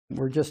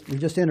We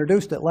just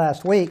introduced it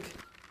last week.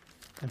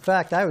 In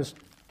fact, I was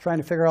trying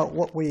to figure out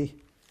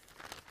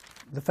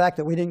the fact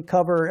that we didn't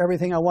cover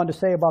everything I wanted to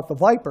say about the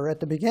viper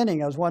at the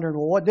beginning. I was wondering,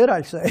 well, what did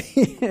I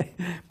say?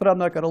 But I'm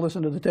not going to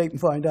listen to the tape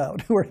and find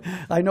out.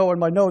 I know in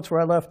my notes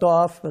where I left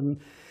off, and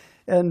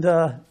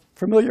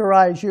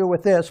familiarize you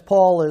with this.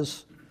 Paul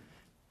is,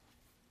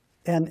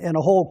 and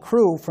a whole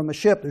crew from a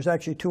ship. There's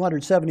actually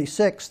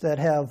 276 that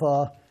have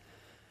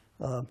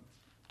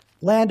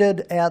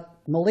landed at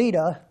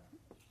Melita,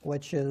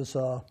 which is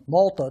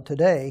Malta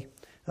today,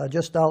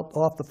 just out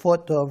off the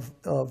foot of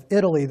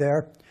Italy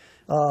there,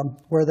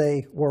 where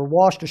they were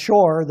washed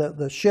ashore.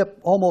 The ship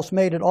almost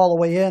made it all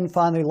the way in,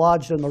 finally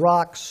lodged in the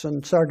rocks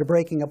and started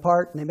breaking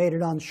apart, and they made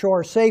it on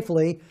shore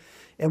safely.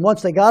 And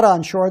once they got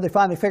on shore, they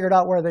finally figured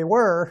out where they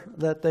were,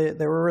 that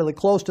they were really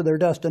close to their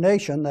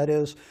destination. That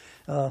is,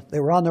 they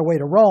were on their way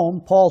to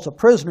Rome. Paul's a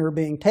prisoner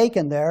being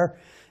taken there.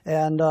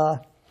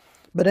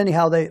 But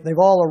anyhow, they've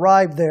all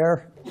arrived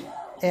there.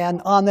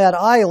 And on that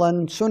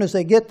island, as soon as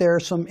they get there,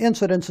 some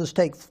incidences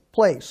take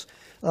place.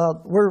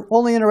 We're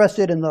only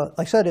interested in like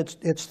I said,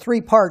 it's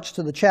 3 parts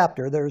to the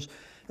chapter. There's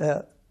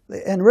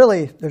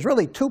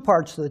really 2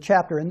 parts to the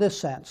chapter in this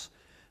sense,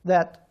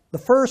 that the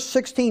first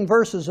 16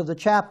 verses of the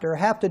chapter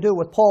have to do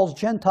with Paul's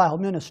Gentile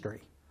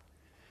ministry.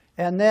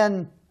 And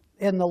then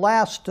in the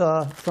last,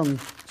 from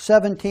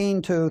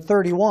 17 to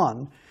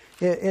 31,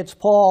 it's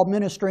Paul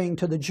ministering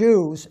to the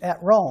Jews at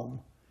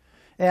Rome.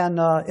 And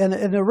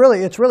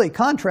it's really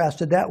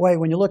contrasted that way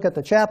when you look at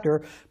the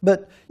chapter.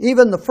 But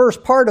even the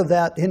first part of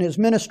that, in his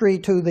ministry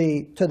to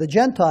the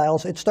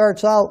Gentiles, it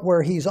starts out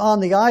where he's on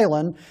the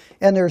island,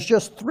 and there's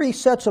just 3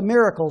 sets of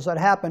miracles that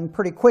happen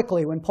pretty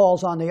quickly when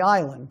Paul's on the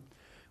island.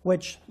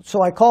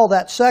 So I call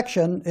that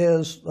section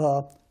is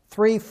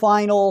 3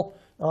 final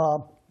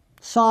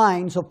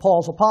signs of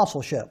Paul's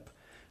apostleship,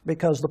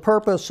 because the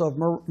purpose of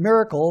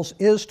miracles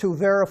is to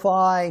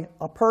verify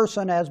a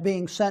person as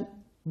being sent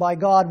by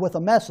God with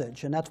a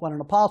message, and that's what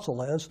an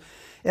apostle is.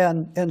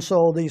 And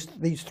so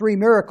these 3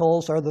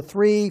 miracles are the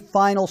 3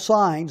 final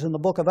signs in the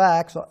book of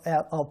Acts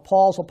of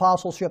Paul's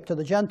apostleship to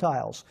the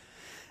Gentiles.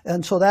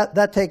 And so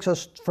that takes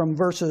us from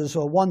verses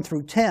 1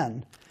 through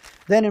 10.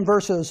 Then in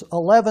verses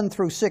 11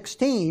 through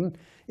 16,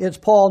 it's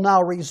Paul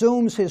now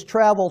resumes his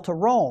travel to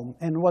Rome.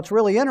 And what's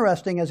really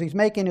interesting as he's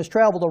making his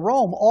travel to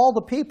Rome, all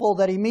the people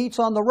that he meets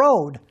on the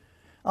road,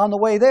 on the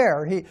way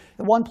there. In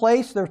one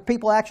place, there's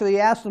people actually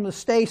ask him to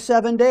stay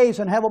 7 days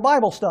and have a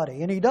Bible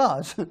study, and he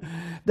does.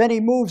 Then he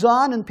moves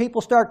on, and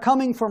people start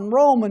coming from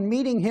Rome and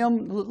meeting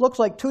him. It looks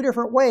like 2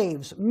 different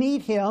waves.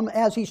 Meet him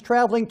as he's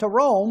traveling to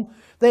Rome.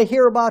 They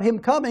hear about him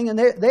coming, and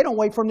they don't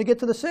wait for him to get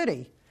to the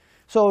city.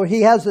 So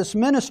he has this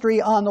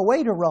ministry on the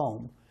way to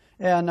Rome.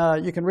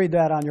 And you can read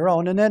that on your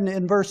own. And then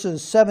in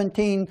verses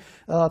 17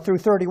 through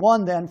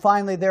 31, then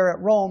finally there at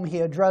Rome, he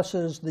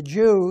addresses the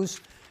Jews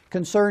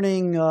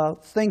concerning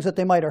things that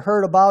they might have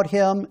heard about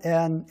him,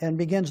 and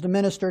begins to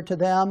minister to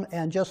them.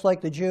 And just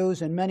like the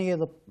Jews in many of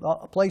the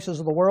places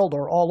of the world,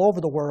 or all over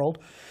the world,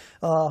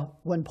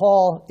 when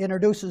Paul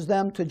introduces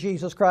them to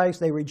Jesus Christ,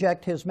 they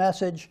reject his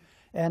message.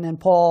 And then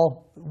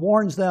Paul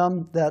warns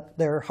them that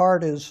their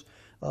heart is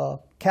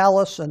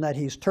callous, and that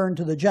he's turned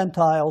to the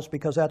Gentiles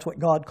because that's what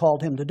God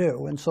called him to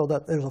do. And so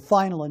that there's a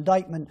final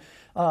indictment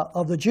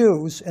of the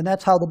Jews, and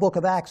that's how the book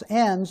of Acts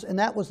ends, and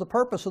that was the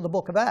purpose of the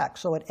book of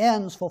Acts. So it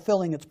ends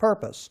fulfilling its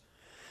purpose.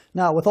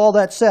 Now, with all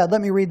that said,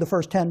 let me read the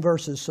first 10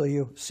 verses so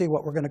you see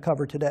what we're going to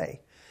cover today.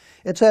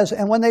 It says,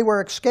 "And when they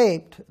were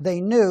escaped, they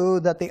knew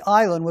that the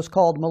island was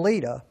called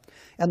Melita.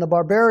 And the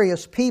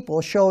barbarous people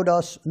showed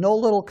us no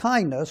little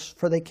kindness,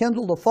 for they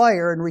kindled a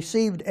fire and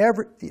received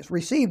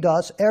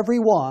us, every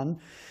one,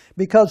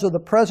 because of the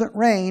present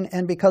rain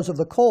and because of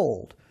the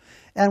cold.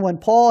 And when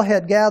Paul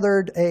had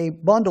gathered a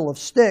bundle of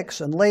sticks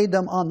and laid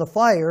them on the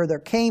fire, there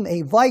came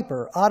a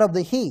viper out of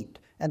the heat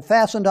and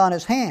fastened on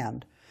his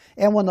hand.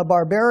 And when the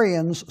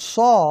barbarians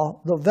saw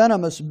the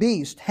venomous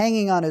beast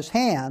hanging on his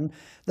hand,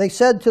 they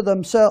said to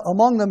themselves,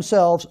 among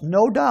themselves,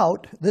 'No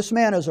doubt this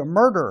man is a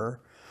murderer,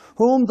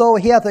 whom though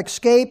he hath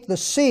escaped the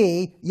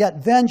sea,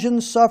 yet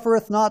vengeance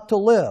suffereth not to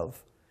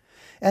live.'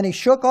 And he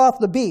shook off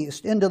the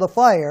beast into the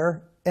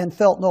fire and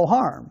felt no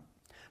harm.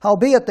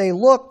 Howbeit they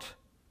looked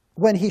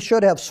when he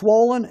should have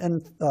swollen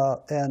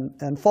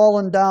and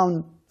fallen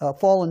down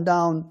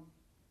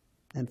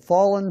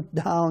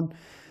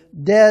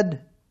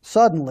dead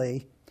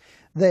suddenly.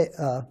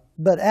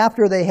 But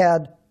after they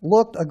had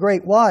looked a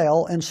great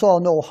while and saw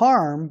no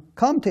harm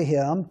come to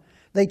him,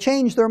 they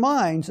changed their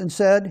minds and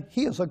said,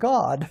 'He is a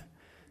god.'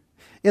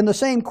 In the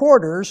same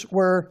quarters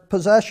were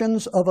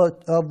possessions of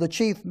the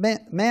chief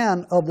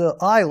man of the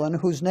island,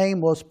 whose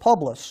name was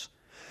Publius,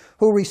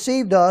 who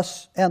received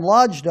us and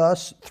lodged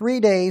us 3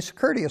 days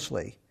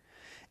courteously.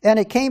 And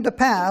it came to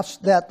pass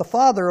that the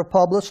father of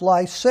Publius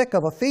lies sick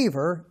of a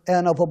fever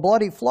and of a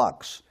bloody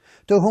flux,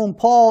 to whom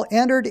Paul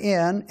entered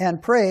in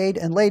and prayed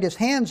and laid his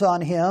hands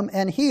on him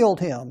and healed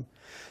him.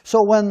 So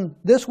when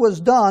this was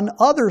done,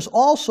 others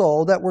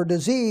also that were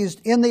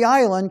diseased in the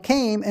island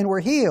came and were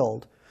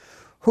healed,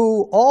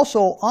 who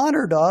also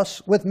honored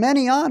us with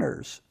many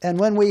honors. And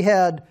when we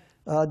had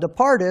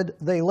departed,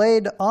 they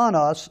laid on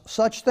us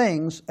such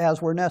things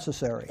as were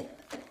necessary.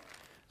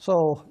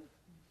 So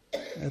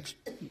it's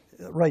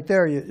right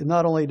there.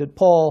 Not only did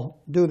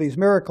Paul do these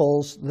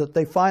miracles, that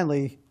they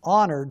finally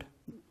honored.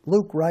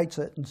 Luke writes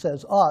it and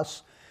says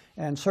us,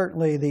 and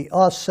certainly the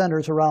us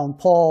centers around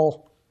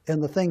Paul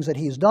and the things that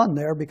he's done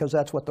there, because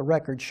that's what the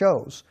record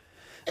shows.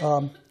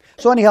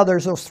 So anyhow,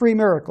 there's those three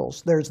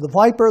miracles. There's the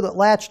viper that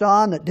latched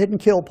on that didn't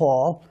kill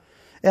Paul,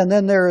 and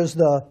then there is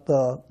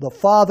the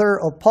father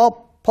of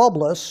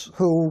Publius,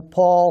 who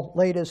Paul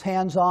laid his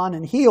hands on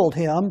and healed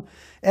him,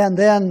 and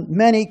then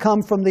many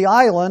come from the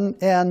island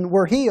and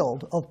were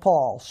healed of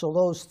Paul. So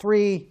those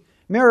three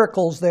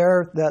miracles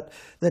there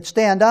that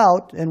stand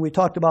out, and we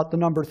talked about the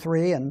number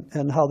 3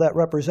 and how that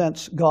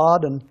represents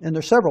God, and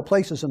there's several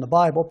places in the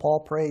Bible.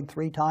 Paul prayed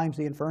 3 times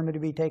the infirmity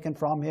be taken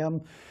from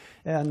him,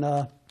 and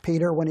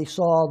Peter, when he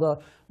saw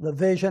the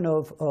vision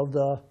of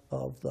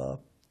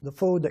the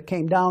food that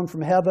came down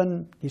from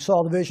heaven, he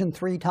saw the vision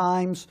 3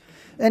 times.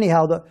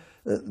 Anyhow,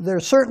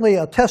 there's certainly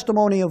a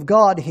testimony of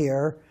God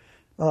here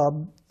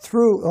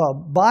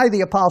by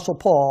the Apostle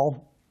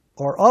Paul,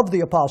 or of the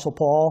Apostle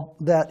Paul,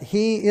 that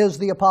he is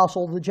the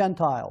apostle of the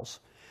Gentiles.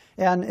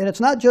 And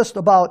it's not just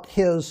about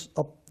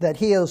that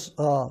he is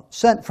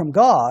sent from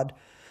God,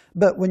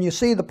 but when you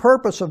see the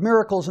purpose of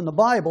miracles in the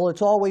Bible,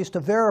 it's always to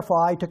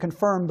verify, to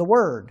confirm the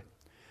word.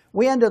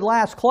 We ended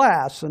last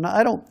class, and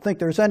I don't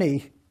think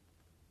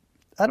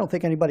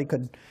anybody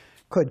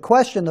could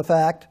question the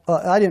fact.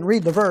 I didn't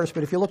read the verse,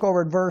 but if you look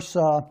over at verse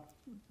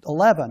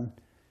 11,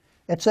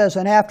 it says,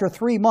 "And after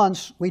 3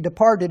 months we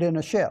departed in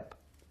a ship."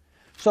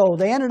 So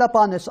they ended up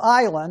on this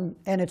island,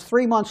 and it's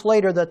 3 months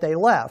later that they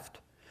left.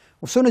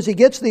 As soon as he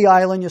gets to the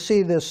island, you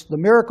see the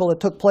miracle that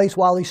took place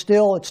while they're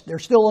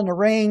still in the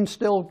rain,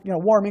 still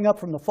warming up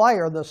from the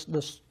fire.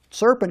 This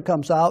serpent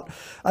comes out.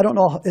 I don't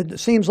know. It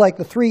seems like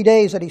the 3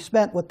 days that he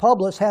spent with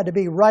Publius had to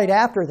be right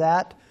after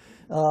that,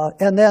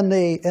 and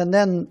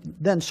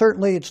then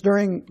certainly it's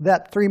during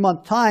that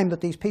 3-month time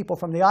that these people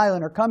from the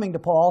island are coming to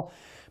Paul.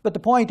 But the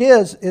point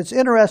is, it's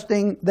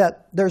interesting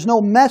that there's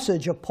no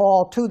message of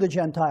Paul to the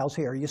Gentiles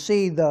here. You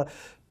see the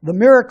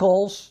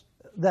miracles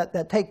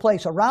that take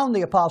place around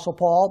the Apostle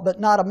Paul, but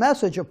not a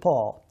message of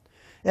Paul.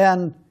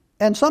 And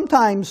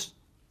sometimes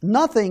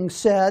nothing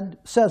said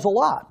says a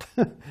lot.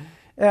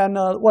 And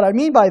what I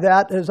mean by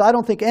that is, I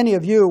don't think any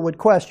of you would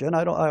question,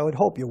 I would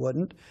hope you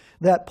wouldn't,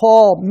 that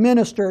Paul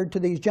ministered to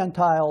these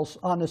Gentiles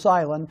on this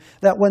island,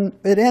 that when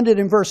it ended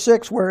in verse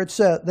 6 where it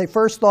said, they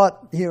first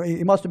thought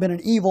he must have been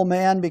an evil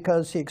man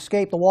because he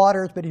escaped the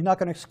waters, but he's not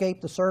going to escape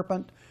the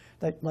serpent,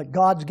 that like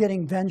God's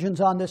getting vengeance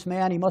on this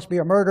man, he must be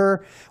a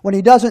murderer. When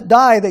he doesn't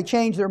die, they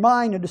changed their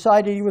mind and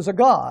decided he was a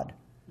god.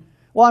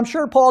 Well, I'm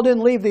sure Paul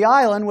didn't leave the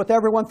island with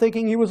everyone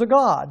thinking he was a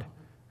god.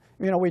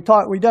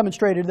 We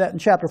demonstrated that in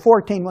chapter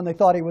 14 when they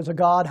thought he was a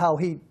god, how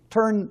he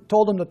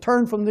told them to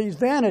turn from these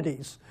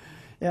vanities.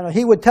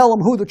 He would tell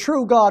them who the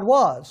true God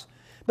was.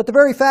 But the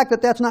very fact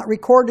that that's not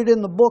recorded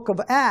in the book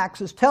of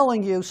Acts is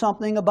telling you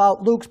something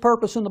about Luke's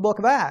purpose in the book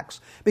of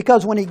Acts.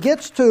 Because when he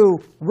gets to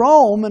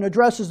Rome and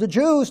addresses the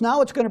Jews,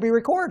 now it's going to be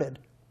recorded.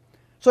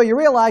 So you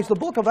realize the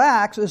book of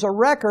Acts is a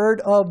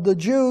record of the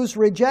Jews'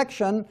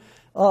 rejection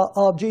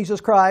of Jesus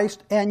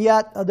Christ, and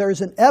yet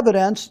there's an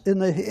evidence in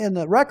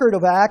the record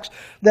of Acts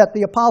that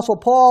the Apostle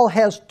Paul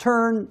has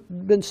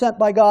been sent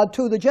by God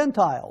to the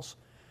Gentiles.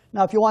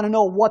 Now, if you want to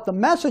know what the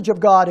message of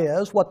God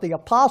is, what the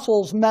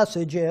apostles'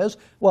 message is,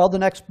 well, the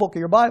next book of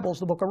your Bible is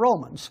the book of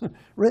Romans,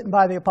 written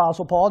by the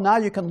Apostle Paul. Now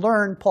you can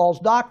learn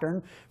Paul's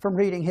doctrine from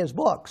reading his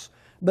books.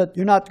 But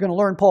you're not going to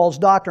learn Paul's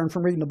doctrine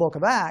from reading the book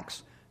of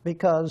Acts,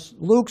 because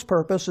Luke's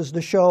purpose is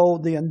to show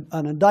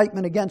an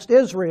indictment against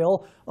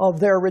Israel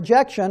of their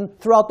rejection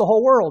throughout the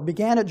whole world.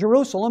 Began at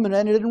Jerusalem and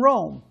ended in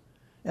Rome.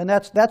 And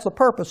that's the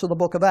purpose of the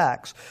book of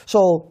Acts.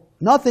 So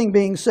nothing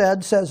being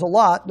said says a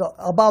lot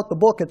about the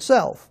book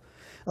itself.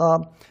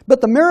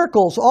 But the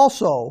miracles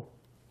also,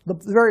 the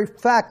very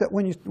fact that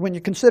when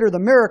you consider the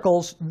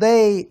miracles,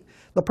 the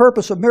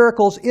purpose of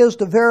miracles is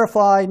to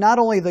verify not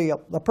only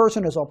the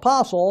person as an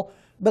apostle,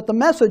 but the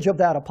message of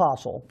that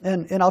apostle.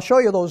 And I'll show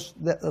you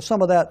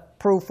some of that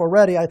proof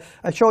already.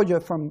 I showed you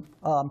from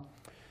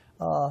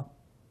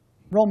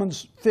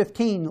Romans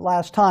 15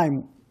 last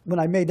time when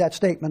I made that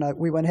statement.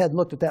 We went ahead and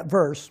looked at that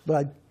verse,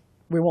 but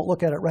we won't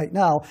look at it right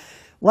now.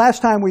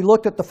 Last time we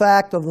looked at the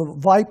fact of the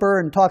viper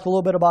and talked a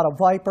little bit about a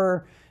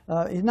viper.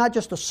 It's not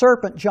just a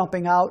serpent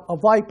jumping out, a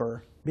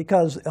viper,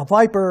 because a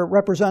viper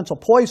represents a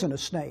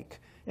poisonous snake.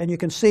 And you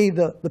can see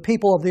the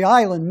people of the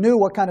island knew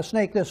what kind of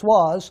snake this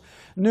was.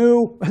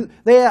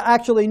 They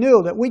actually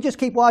knew that we just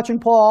keep watching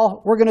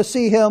Paul, we're going to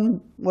see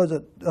him, what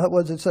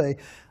does it say?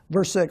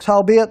 Verse 6,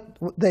 howbeit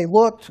they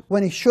looked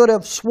when he should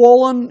have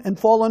swollen and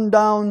fallen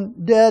down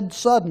dead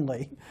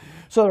suddenly.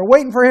 So they're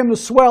waiting for him to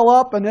swell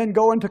up and then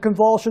go into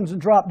convulsions and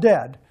drop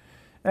dead.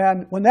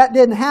 And when that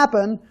didn't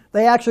happen,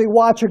 they actually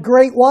watch a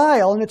great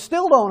while and it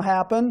still don't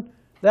happen.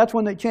 That's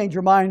when they changed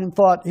their mind and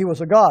thought he was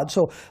a god.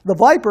 So the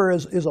viper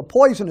is a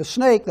poisonous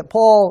snake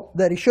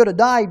that he should have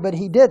died, but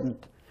he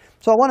didn't.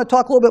 So I want to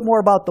talk a little bit more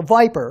about the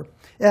viper.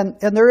 And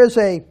there is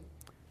a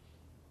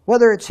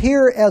whether it's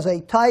here as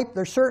a type,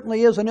 there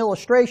certainly is an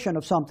illustration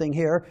of something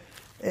here,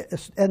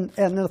 and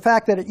the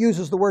fact that it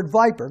uses the word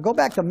viper. Go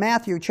back to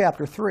Matthew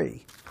chapter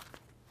 3.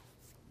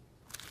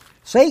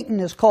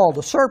 Satan is called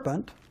a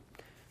serpent,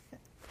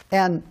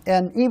 and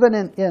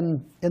even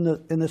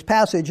in this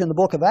passage in the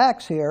book of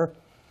Acts here,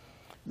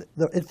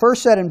 it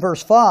first said in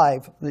verse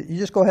 5, you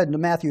just go ahead into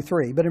Matthew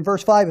 3, but in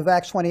verse 5 of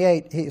Acts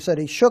 28, he said,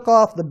 he shook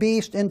off the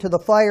beast into the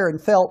fire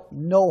and felt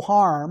no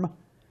harm.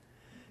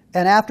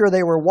 And after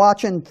they were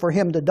watching for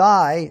him to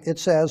die, it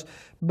says,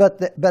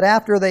 but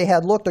after they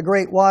had looked a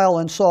great while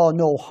and saw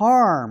no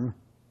harm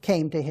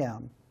came to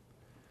him.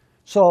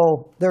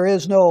 So there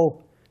is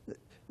no,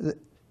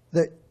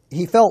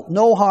 he felt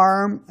no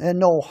harm and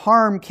no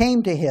harm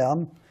came to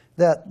him,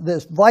 that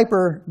this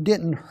viper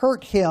didn't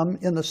hurt him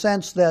in the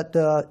sense that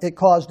it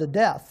caused a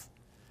death.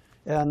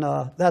 And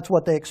that's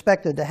what they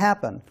expected to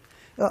happen.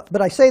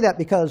 But I say that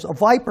because a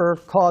viper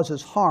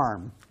causes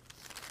harm,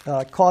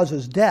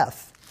 causes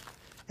death.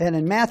 And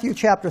in Matthew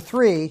chapter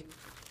 3,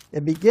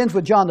 it begins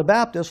with John the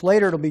Baptist.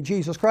 Later it'll be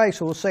Jesus Christ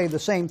who will say the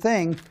same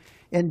thing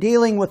in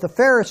dealing with the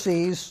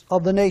Pharisees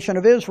of the nation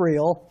of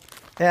Israel.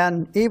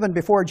 And even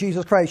before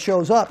Jesus Christ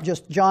shows up,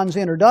 just John's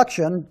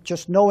introduction,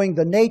 just knowing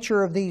the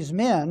nature of these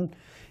men,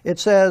 it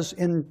says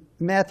in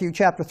Matthew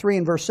chapter 3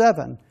 and verse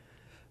 7,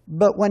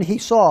 but when he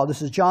saw,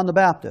 this is John the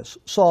Baptist,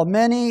 saw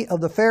many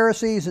of the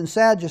Pharisees and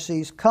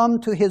Sadducees come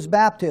to his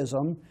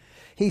baptism,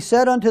 he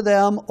said unto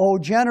them, O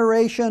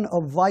generation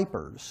of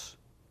vipers,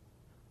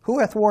 who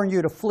hath warned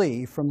you to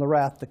flee from the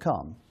wrath to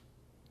come?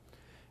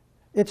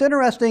 It's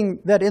interesting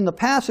that in the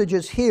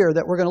passages here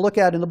that we're going to look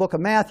at in the book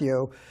of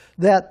Matthew,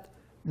 that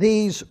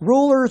these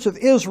rulers of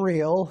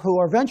Israel who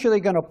are eventually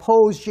going to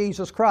oppose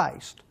Jesus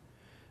Christ,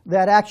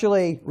 that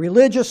actually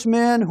religious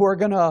men who are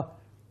going to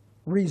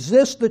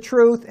resist the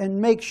truth and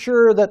make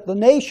sure that the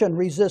nation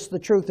resists the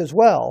truth as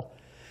well,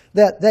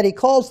 that he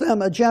calls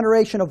them a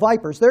generation of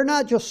vipers. They're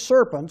not just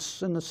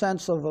serpents in the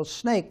sense of a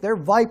snake. They're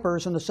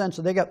vipers in the sense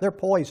that they're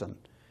poison.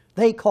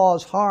 They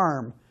cause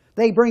harm.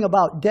 They bring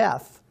about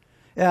death.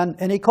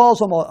 And he calls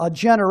them a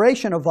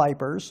generation of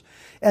vipers.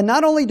 And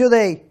not only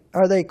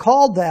are they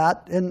called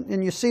that,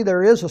 and you see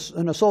there is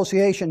an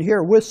association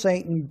here with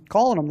Satan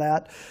calling them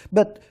that,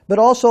 but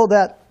also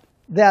that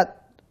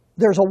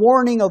there's a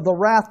warning of the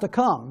wrath to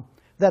come,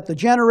 that the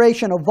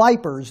generation of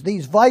vipers,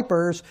 these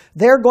vipers,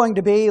 they're going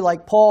to be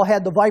like Paul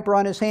had the viper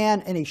on his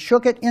hand and he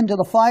shook it into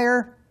the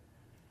fire,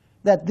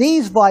 that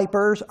these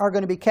vipers are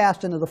going to be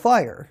cast into the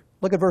fire.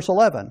 Look at verse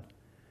 11.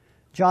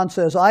 John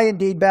says, I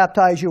indeed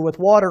baptize you with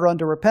water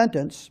unto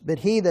repentance, but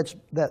he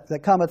that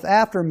cometh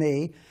after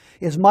me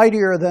is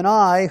mightier than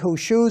I, whose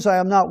shoes I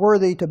am not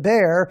worthy to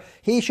bear.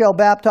 He shall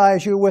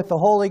baptize you with the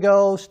Holy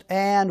Ghost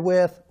and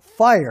with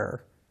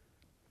fire.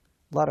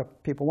 A lot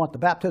of people want the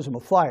baptism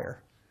of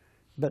fire.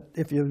 But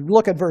if you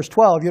look at verse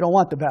 12, you don't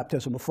want the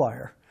baptism of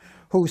fire.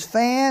 Whose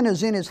fan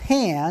is in his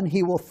hand,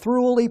 he will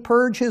thoroughly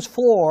purge his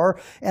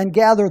floor and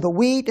gather the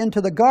wheat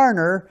into the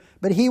garner,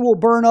 but he will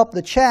burn up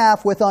the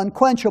chaff with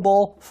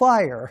unquenchable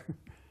fire.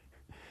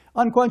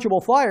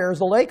 Unquenchable fire is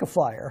the lake of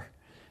fire.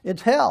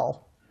 It's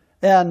hell.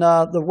 And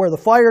where the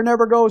fire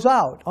never goes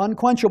out.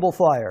 Unquenchable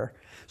fire.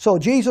 So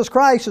Jesus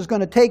Christ is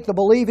going to take the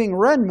believing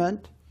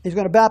remnant. He's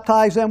going to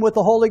baptize them with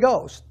the Holy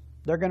Ghost.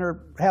 They're going to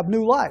have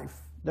new life.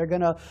 They're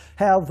going to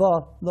have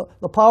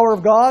the power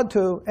of God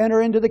to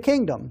enter into the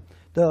kingdom.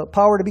 The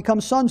power to become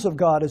sons of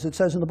God, as it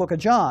says in the book of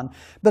John.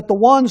 But the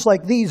ones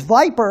like these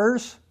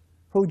vipers,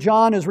 who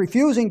John is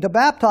refusing to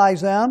baptize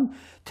them,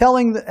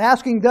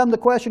 asking them the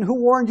question,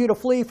 who warned you to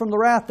flee from the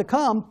wrath to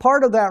come?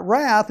 Part of that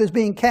wrath is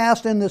being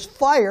cast in this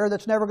fire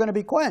that's never going to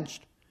be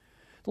quenched.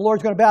 The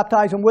Lord's going to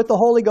baptize them with the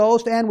Holy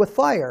Ghost and with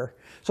fire.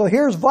 So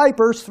here's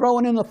vipers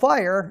thrown in the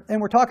fire, and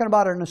we're talking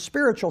about it in a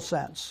spiritual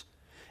sense.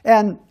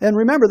 And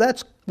remember,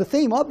 that's the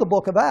theme of the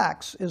book of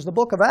Acts. Is the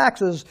book of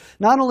Acts is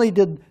not only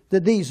did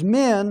these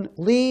men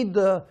lead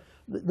the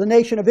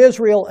nation of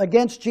Israel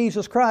against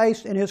Jesus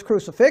Christ in his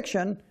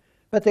crucifixion,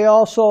 but they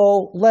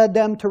also led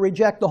them to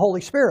reject the Holy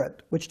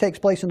Spirit, which takes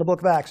place in the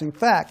book of Acts. In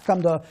fact,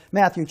 come to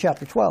Matthew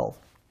chapter 12.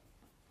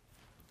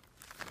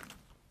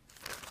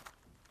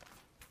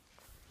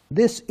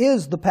 This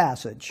is the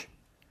passage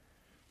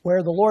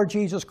where the Lord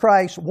Jesus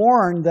Christ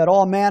warned that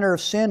all manner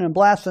of sin and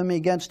blasphemy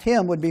against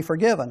him would be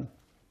forgiven.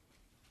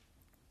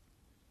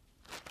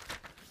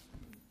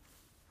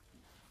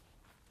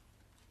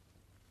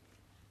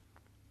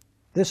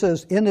 This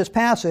is in this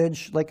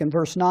passage, like in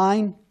verse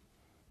 9,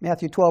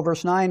 Matthew 12,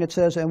 verse 9, it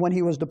says, and when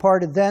he was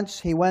departed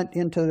thence, he went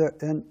into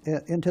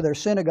their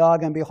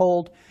synagogue, and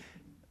behold,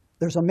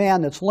 there's a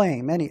man that's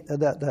lame, what do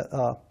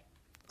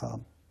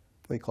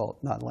you call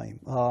it? Not lame,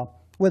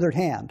 withered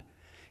hand.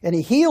 And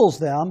he heals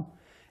them,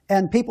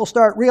 and people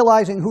start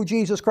realizing who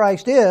Jesus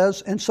Christ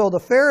is, and so the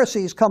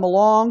Pharisees come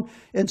along,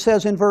 and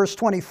says in verse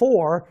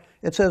 24,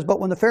 it says, but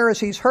when the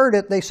Pharisees heard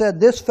it, they said,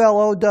 this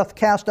fellow doth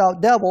cast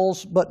out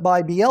devils, but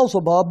by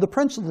Beelzebub, the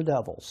prince of the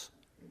devils.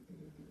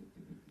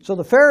 So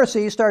the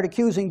Pharisees start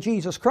accusing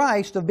Jesus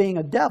Christ of being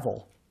a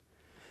devil.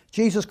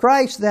 Jesus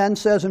Christ then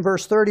says in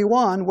verse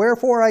 31,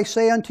 "Wherefore I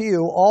say unto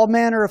you, all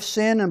manner of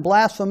sin and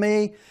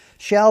blasphemy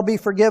shall be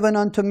forgiven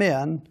unto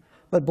men,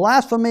 but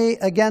blasphemy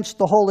against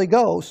the Holy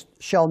Ghost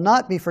shall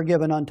not be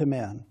forgiven unto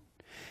men.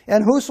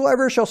 And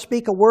whosoever shall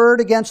speak a word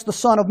against the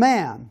Son of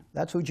Man,"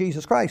 that's who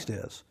Jesus Christ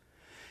is,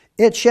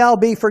 "it shall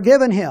be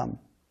forgiven him."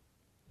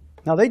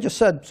 Now they just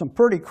said some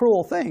pretty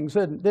cruel things,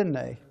 didn't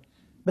they?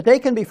 But they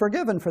can be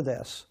forgiven for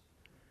this.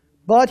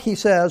 But he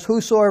says,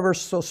 "Whosoever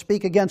shall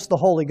speak against the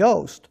Holy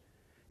Ghost,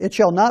 it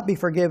shall not be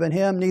forgiven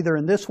him, neither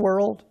in this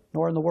world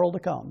nor in the world to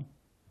come."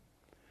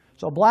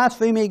 So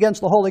blasphemy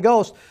against the Holy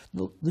Ghost,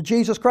 the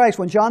Jesus Christ,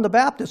 when John the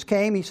Baptist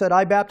came, he said,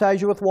 "I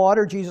baptize you with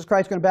water." Jesus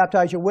Christ is going to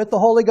baptize you with the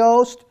Holy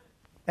Ghost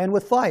and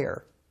with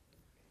fire.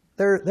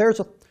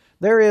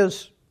 There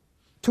is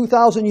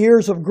 2,000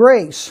 years of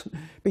grace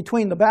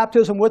between the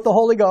baptism with the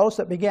Holy Ghost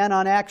that began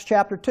on Acts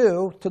chapter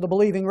 2 to the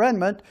believing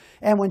remnant,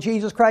 and when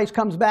Jesus Christ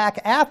comes back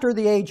after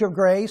the age of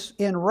grace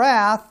in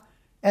wrath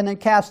and then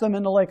casts them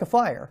in the lake of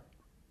fire.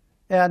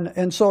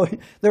 And so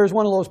there's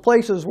one of those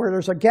places where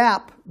there's a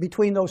gap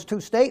between those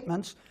two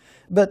statements.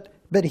 But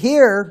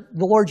here,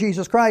 the Lord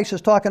Jesus Christ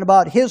is talking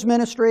about His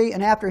ministry,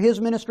 and after His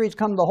ministry has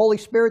come the Holy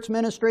Spirit's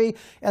ministry,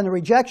 and the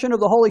rejection of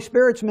the Holy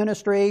Spirit's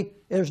ministry,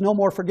 there's no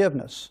more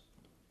forgiveness.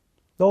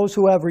 Those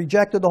who have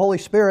rejected the Holy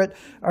Spirit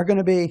are going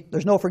to be,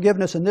 there's no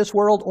forgiveness in this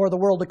world or the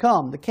world to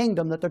come, the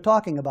kingdom that they're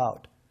talking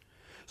about.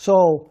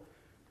 So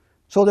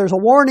there's a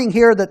warning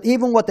here that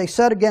even what they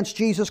said against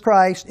Jesus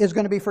Christ is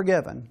going to be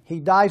forgiven. He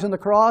dies on the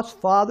cross.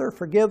 "Father,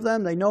 forgive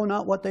them. They know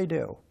not what they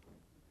do."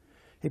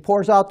 He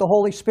pours out the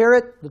Holy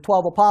Spirit. The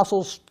 12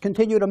 apostles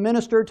continue to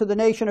minister to the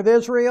nation of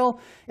Israel.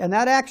 And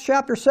that Acts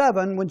chapter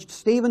 7, when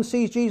Stephen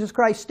sees Jesus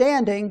Christ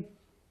standing,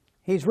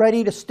 he's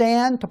ready to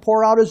stand to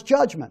pour out his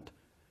judgment.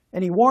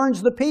 And he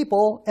warns the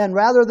people, and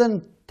rather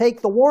than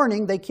take the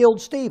warning, they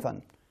killed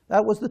Stephen.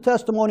 That was the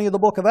testimony of the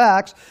book of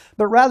Acts.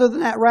 But rather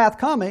than that wrath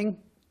coming,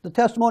 the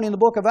testimony in the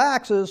book of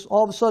Acts is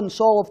all of a sudden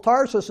Saul of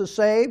Tarsus is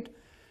saved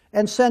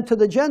and sent to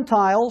the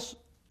Gentiles,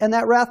 and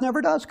that wrath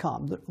never does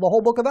come. The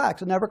whole book of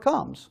Acts, it never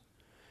comes.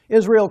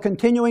 Israel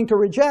continuing to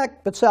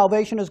reject, but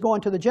salvation is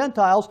going to the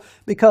Gentiles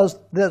because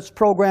this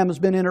program has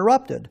been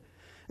interrupted.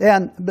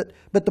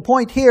 But the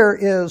point here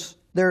is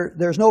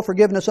there's no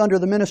forgiveness under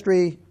the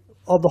ministry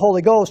of the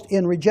Holy Ghost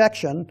in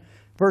rejection.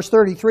 Verse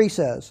 33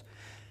 says,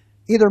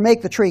 "Either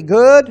make the tree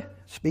good,"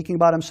 speaking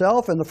about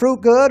himself, "and the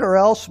fruit good, or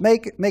else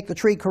make the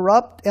tree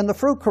corrupt and the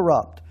fruit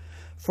corrupt.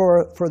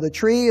 For the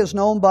tree is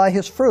known by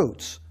his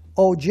fruits.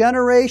 O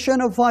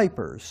generation of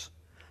vipers,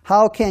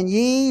 how can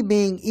ye,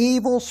 being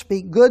evil,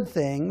 speak good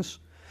things?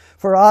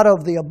 For out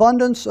of the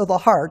abundance of the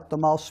heart the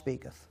mouth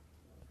speaketh."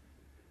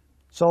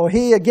 So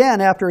he, again,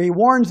 after he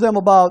warns them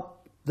about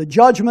the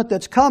judgment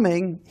that's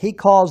coming, he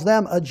calls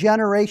them a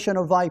generation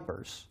of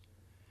vipers.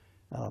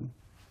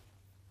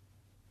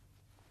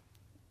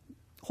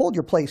 Hold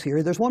your place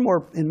here. There's one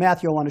more in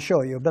Matthew I want to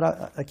show you, but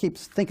I keep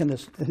thinking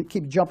this, it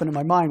keeps jumping in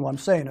my mind while I'm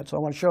saying it, so I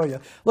want to show you.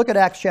 Look at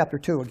Acts chapter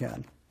 2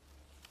 again.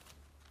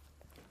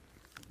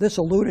 This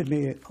eluded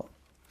me.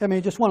 I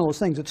mean, just one of those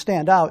things that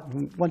stand out,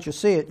 and once you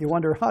see it, you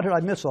wonder, how did I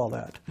miss all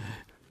that?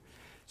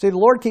 See, the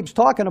Lord keeps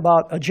talking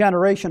about a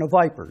generation of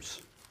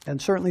vipers, and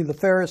certainly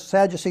the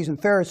Sadducees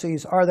and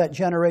Pharisees are that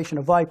generation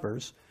of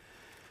vipers.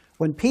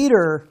 When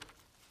Peter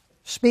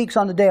speaks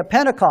on the day of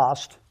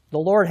Pentecost, the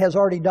Lord has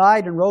already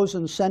died and rose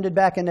and ascended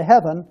back into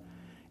heaven,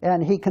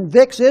 and he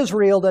convicts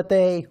Israel that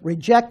they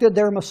rejected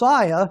their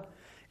Messiah,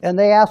 and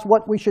they ask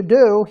what we should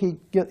do. He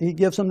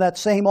gives them that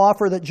same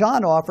offer that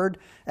John offered,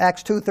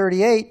 Acts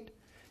 2:38.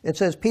 It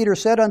says, "Peter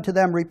said unto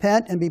them,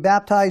 Repent and be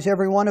baptized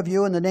every one of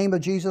you in the name of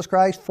Jesus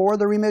Christ for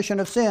the remission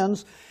of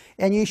sins,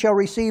 and ye shall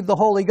receive the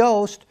Holy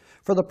Ghost,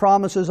 for the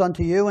promises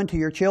unto you and to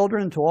your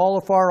children and to all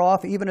afar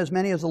off, even as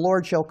many as the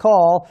Lord shall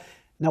call."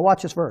 Now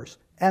watch this verse.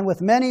 "And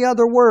with many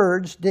other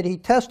words did he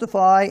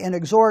testify and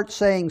exhort,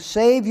 saying,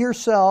 Save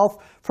yourself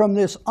from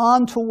this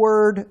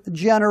untoward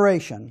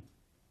generation."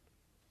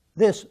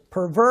 This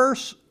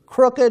perverse,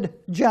 crooked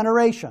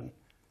generation.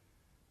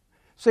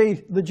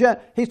 See,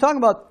 he's talking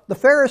about the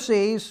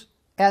Pharisees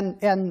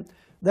and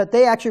that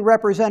they actually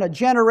represent a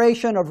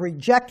generation of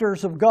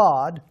rejectors of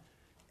God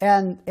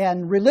and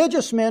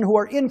religious men who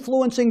are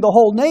influencing the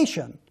whole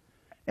nation.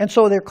 And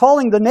so they're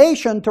calling the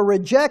nation to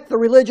reject the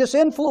religious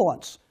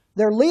influence,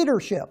 their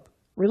leadership,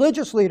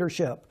 religious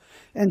leadership,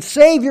 and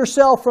save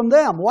yourself from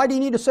them. Why do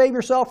you need to save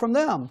yourself from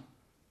them?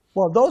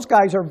 Well, those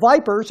guys are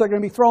vipers. They're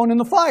going to be thrown in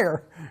the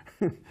fire.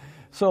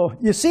 So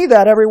you see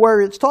that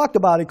everywhere it's talked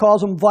about. He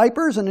calls them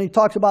vipers, and he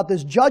talks about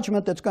this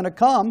judgment that's going to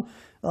come.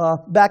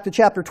 Back to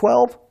chapter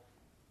 12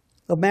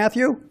 of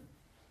Matthew.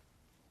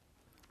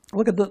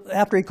 Look at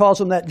after he calls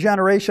them that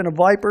generation of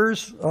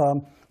vipers,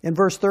 in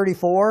verse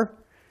 34,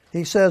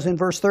 he says in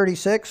verse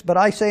 36, "But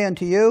I say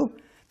unto you,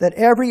 that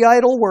every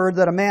idle word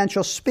that a man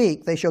shall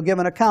speak, they shall give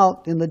an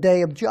account in the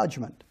day of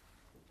judgment."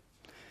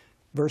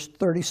 Verse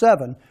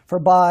 37, "For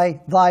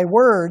by thy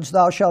words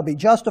thou shalt be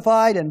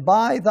justified, and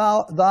by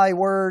thy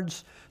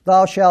words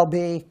thou shalt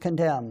be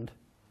condemned."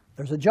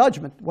 There's a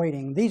judgment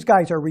waiting. These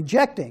guys are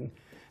rejecting.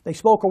 They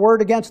spoke a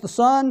word against the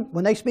Son.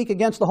 When they speak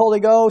against the Holy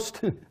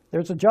Ghost,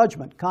 there's a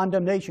judgment,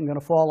 condemnation going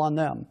to fall on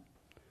them.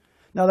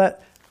 Now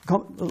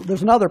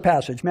there's another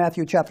passage,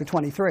 Matthew chapter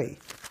 23.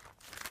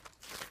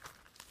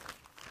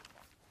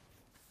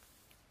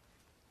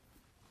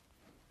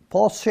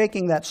 Paul's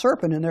shaking that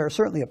serpent in there is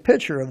certainly a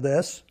picture of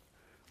this,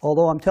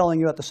 although I'm telling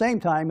you at the same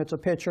time it's a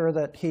picture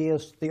that he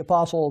is the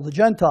apostle of the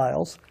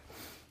Gentiles.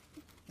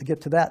 I'll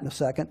get to that in a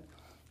second.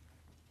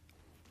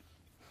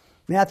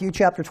 Matthew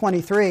chapter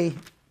 23.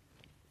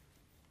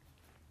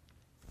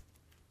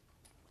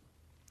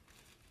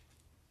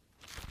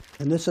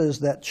 And this is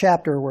that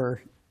chapter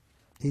where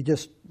he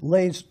just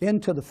lays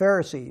into the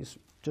Pharisees,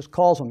 just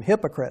calls them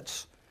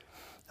hypocrites.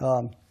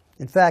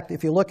 In fact,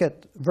 if you look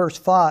at verse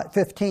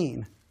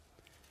 15,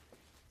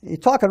 he's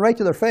talking right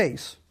to their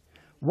face.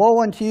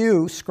 Woe unto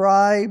you,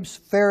 scribes,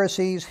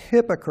 Pharisees,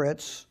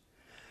 hypocrites,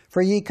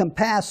 for ye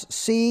compass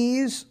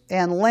seas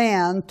and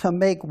land to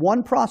make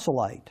one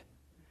proselyte.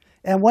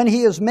 And when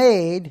he is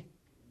made,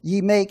 ye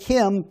make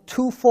him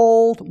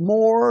twofold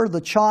more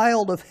the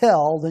child of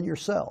hell than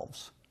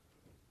yourselves.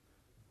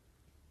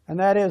 And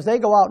that is, they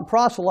go out and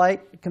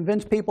proselyte,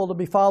 convince people to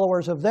be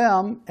followers of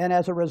them, and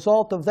as a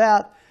result of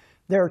that,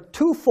 they're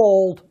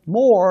twofold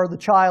more the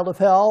child of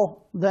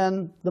hell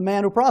than the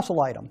man who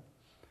proselyted them.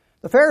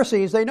 The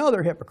Pharisees, they know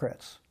they're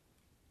hypocrites.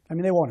 I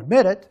mean, they won't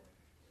admit it,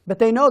 but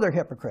they know they're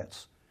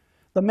hypocrites.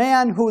 The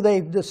man who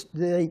they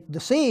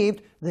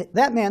deceived,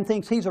 that man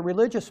thinks he's a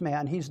religious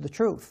man. He's the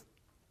truth.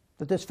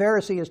 That this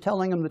Pharisee is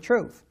telling him the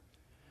truth.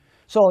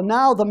 So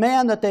now the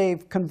man that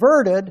they've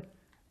converted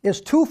is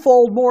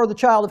twofold more the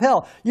child of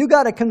hell. You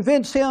got to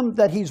convince him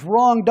that he's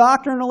wrong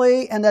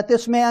doctrinally and that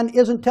this man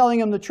isn't telling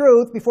him the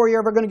truth before you're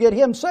ever going to get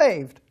him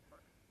saved.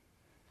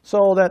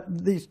 So that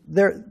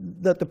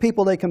the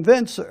people they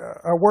convince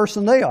are worse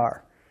than they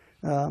are.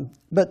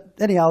 But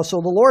anyhow, so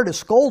the Lord is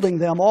scolding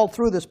them all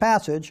through this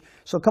passage.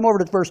 So come over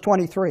to verse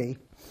 23.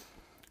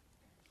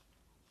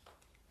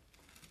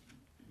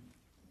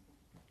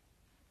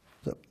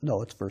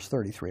 No, it's verse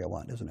 33 I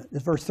want, isn't it?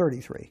 It's verse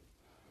 33.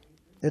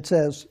 It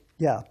says,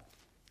 yeah.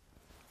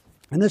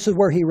 And this is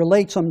where he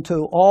relates them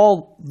to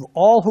all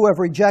who have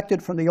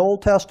rejected from the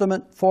Old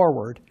Testament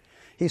forward.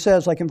 He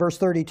says, like in verse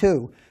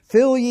 32,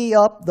 fill ye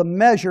up the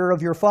measure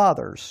of your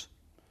fathers.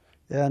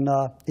 And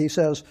he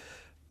says,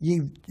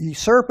 ye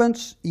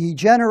serpents, ye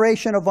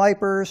generation of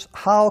vipers,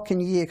 how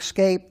can ye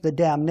escape the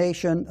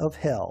damnation of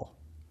hell?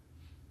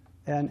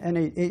 And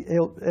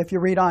if you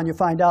read on, you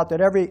find out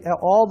that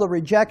all the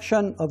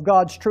rejection of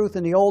God's truth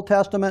in the Old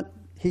Testament,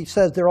 he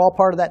says they're all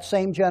part of that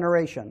same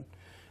generation.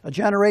 A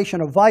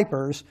generation of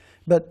vipers,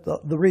 but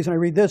the reason I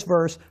read this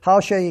verse, how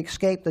shall ye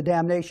escape the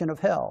damnation of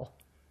hell?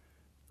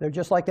 They're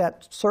just like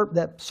that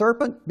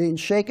serpent being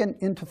shaken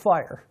into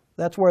fire.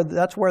 That's where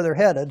they're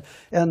headed.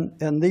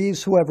 And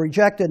these who have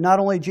rejected not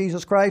only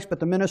Jesus Christ, but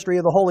the ministry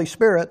of the Holy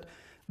Spirit,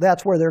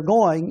 that's where they're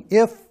going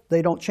if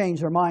they don't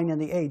change their mind in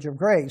the age of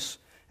grace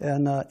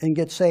and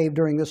get saved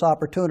during this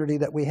opportunity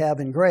that we have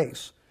in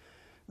grace.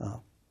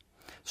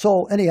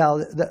 So anyhow,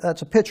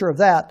 that's a picture of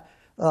that.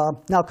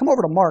 Now come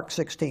over to Mark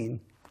 16.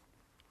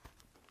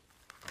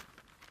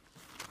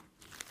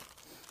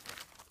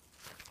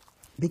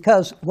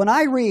 Because when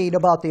I read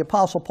about the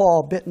Apostle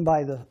Paul bitten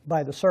by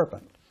the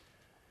serpent,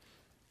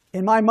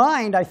 in my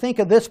mind I think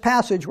of this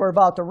passage we're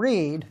about to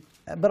read,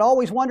 but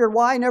always wondered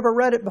why I never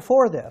read it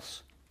before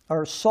this,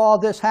 or saw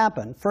this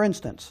happen. For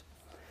instance,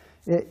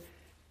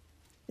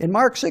 in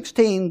Mark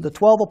 16, the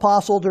 12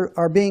 apostles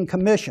are being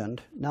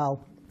commissioned.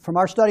 Now, from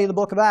our study of the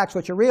book of Acts,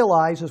 what you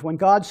realize is when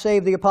God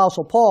saved the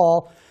Apostle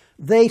Paul,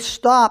 they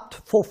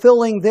stopped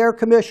fulfilling their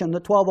commission, the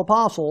 12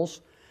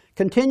 apostles,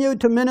 continued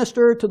to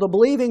minister to the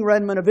believing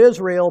remnant of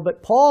Israel,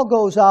 but Paul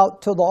goes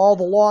out to all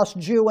the lost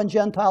Jew and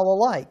Gentile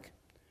alike.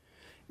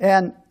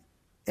 And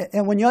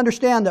when you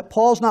understand that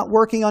Paul's not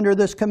working under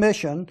this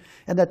commission,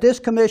 and that this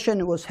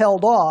commission was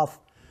held off,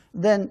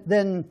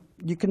 then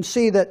you can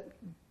see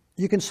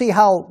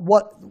how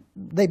what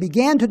they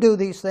began to do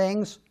these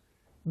things,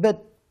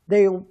 but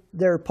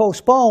they're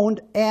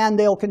postponed, and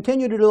they'll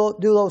continue to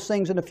do those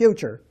things in the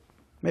future.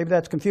 Maybe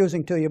that's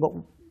confusing to you, but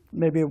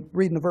maybe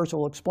reading the verse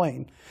will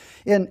explain.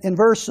 In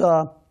verse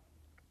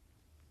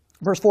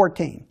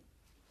 14,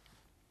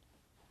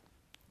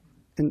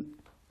 and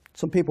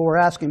some people were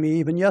asking me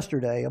even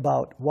yesterday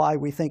about why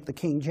we think the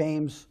King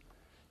James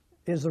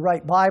is the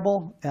right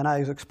Bible, and I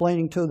was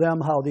explaining to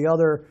them how the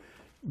other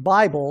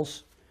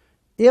Bibles,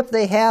 if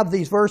they have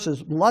these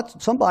verses,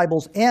 some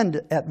Bibles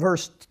end at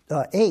verse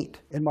 8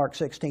 in Mark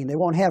 16. They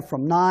won't have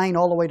from 9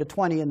 all the way to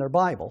 20 in their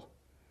Bible.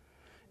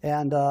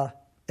 And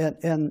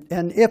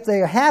if they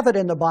have it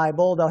in the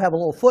Bible, they'll have a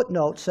little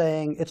footnote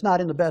saying it's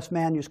not in the best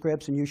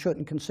manuscripts and you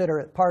shouldn't consider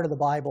it part of the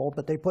Bible,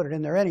 but they put it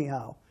in there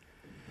anyhow.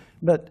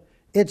 But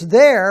it's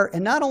there,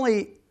 and not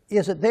only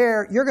is it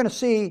there, you're going to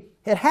see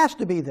it has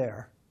to be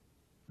there,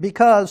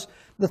 because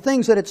the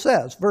things that it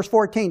says. Verse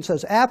 14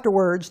 says,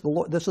 afterwards,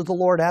 this is the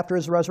Lord after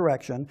his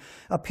resurrection,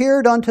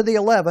 appeared unto the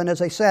 11 as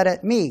they sat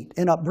at meat,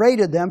 and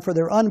upbraided them for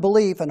their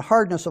unbelief and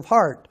hardness of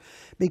heart,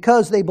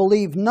 because they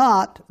believed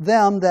not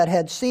them that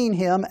had seen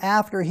him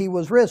after he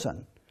was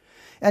risen.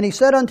 And he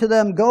said unto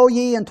them, go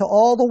ye into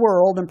all the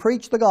world and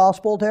preach the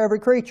gospel to every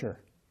creature.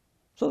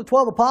 So the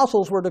 12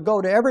 apostles were to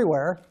go to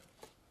everywhere.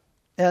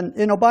 And,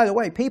 by the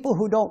way, people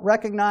who don't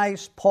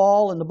recognize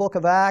Paul in the book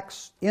of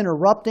Acts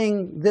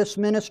interrupting this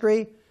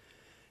ministry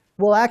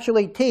will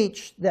actually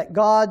teach that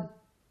God,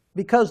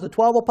 because the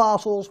 12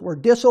 apostles were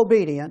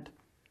disobedient,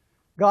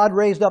 God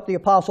raised up the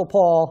apostle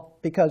Paul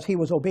because he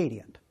was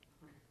obedient.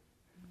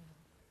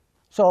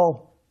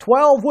 So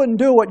 12 wouldn't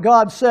do what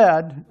God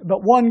said, but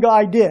one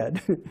guy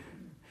did.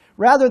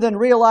 Rather than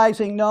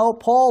realizing, no,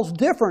 Paul's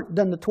different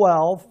than the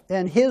 12,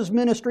 and his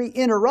ministry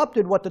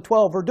interrupted what the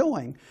 12 are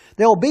doing.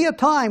 There'll be a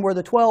time where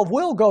the 12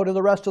 will go to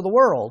the rest of the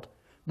world.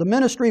 The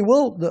ministry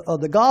will,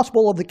 the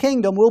gospel of the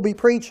kingdom will be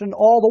preached in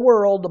all the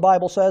world, the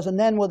Bible says, and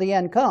then will the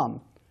end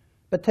come.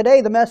 But today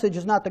the message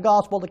is not the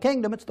gospel of the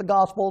kingdom, it's the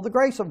gospel of the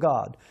grace of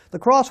God, the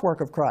crosswork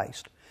of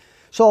Christ.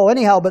 So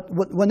anyhow, but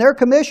when they're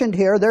commissioned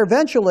here, they're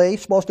eventually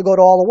supposed to go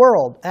to all the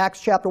world.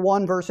 Acts chapter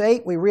 1, verse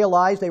 8, we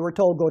realize they were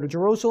told go to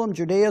Jerusalem,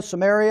 Judea,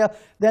 Samaria,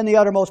 then the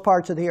uttermost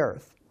parts of the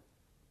earth.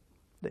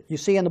 You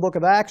see in the book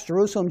of Acts,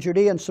 Jerusalem,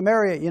 Judea, and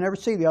Samaria, you never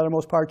see the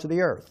uttermost parts of the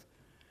earth.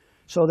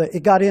 So that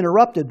it got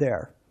interrupted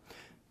there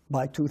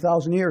by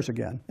 2,000 years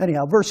again.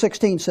 Anyhow, verse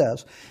 16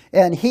 says,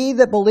 and he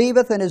that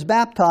believeth and is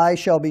baptized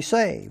shall be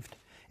saved,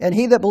 and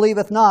he that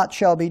believeth not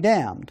shall be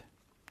damned.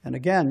 And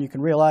again, you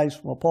can realize,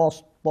 well,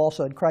 Paul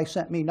said, Christ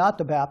sent me not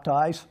to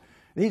baptize.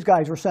 These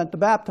guys were sent to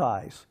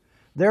baptize.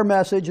 Their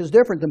message is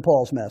different than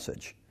Paul's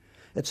message.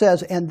 It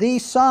says, and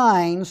these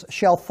signs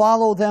shall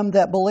follow them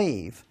that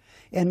believe.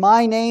 In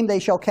my name they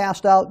shall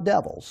cast out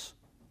devils.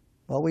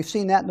 Well, we've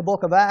seen that in the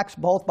book of Acts,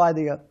 both by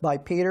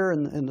Peter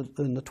and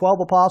the 12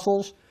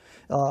 apostles,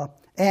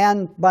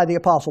 and by the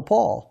apostle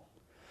Paul.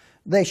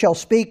 They shall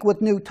speak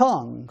with new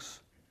tongues.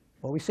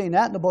 Well, we've seen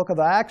that in the book of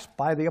Acts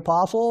by the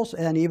apostles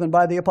and even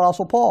by the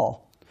apostle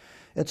Paul.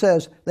 It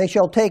says, they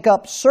shall take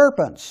up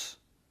serpents.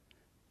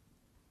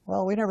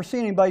 Well, we never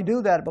seen anybody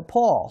do that but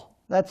Paul.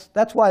 That's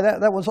why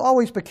that was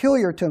always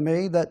peculiar to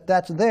me,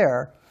 that's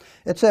there.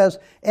 It says,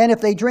 and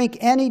if they drink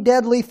any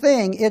deadly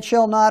thing, it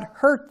shall not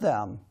hurt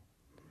them.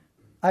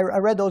 I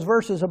read those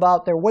verses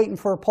about they're waiting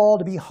for Paul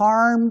to be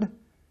harmed,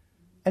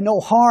 and no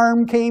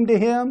harm came to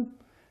him.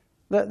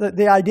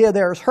 The idea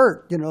there is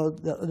hurt.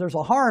 There's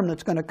a harm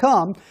that's going to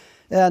come.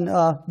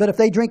 But if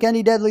they drink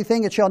any deadly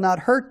thing, it shall not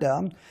hurt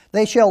them.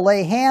 They shall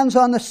lay hands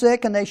on the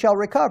sick, and they shall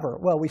recover.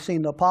 Well, we've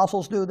seen the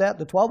apostles do that,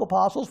 the 12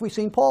 apostles. We've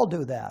seen Paul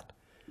do that.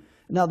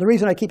 Now, the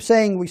reason I keep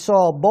saying we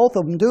saw both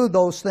of them do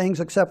those things,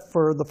 except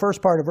for the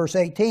first part of verse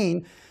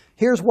 18,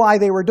 here's why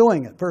they were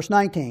doing it. Verse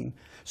 19.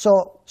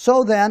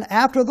 So then,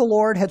 after the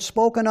Lord had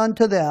spoken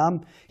unto them,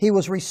 he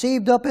was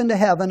received up into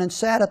heaven and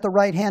sat at the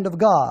right hand of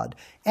God.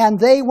 And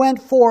they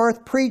went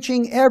forth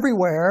preaching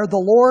everywhere, the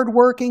Lord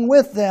working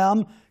with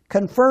them,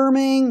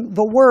 confirming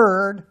the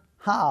word,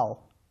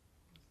 how?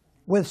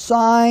 With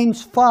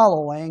signs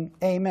following,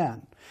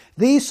 amen.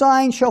 These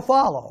signs shall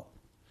follow.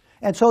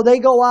 And so they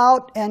go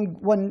out, and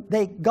when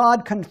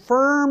God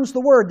confirms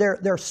the word,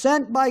 they're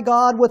sent by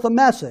God with a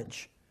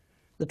message.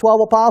 The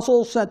 12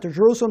 apostles sent to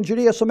Jerusalem,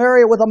 Judea,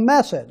 Samaria with a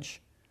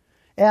message.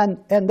 And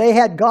they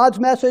had God's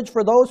message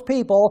for those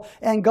people,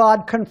 and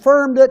God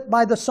confirmed it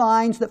by the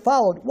signs that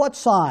followed. What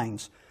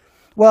signs?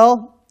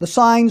 Well, the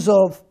signs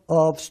of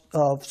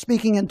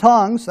speaking in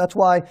tongues. That's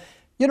why,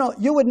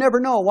 you would never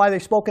know why they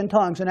spoke in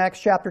tongues in Acts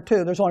chapter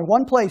 2. There's only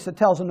one place that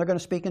tells them they're going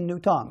to speak in new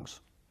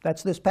tongues.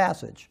 That's this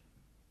passage.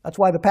 That's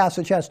why the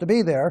passage has to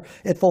be there.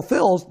 It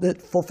fulfills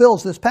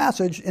this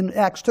passage in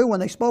Acts 2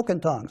 when they spoke in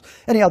tongues.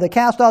 Anyhow, they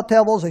cast out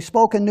devils, they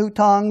spoke in new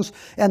tongues,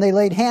 and they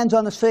laid hands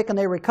on the sick and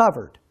they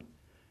recovered.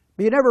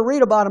 But you never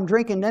read about them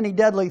drinking any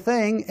deadly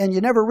thing, and you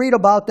never read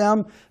about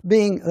them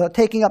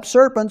taking up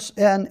serpents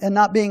and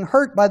not being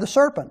hurt by the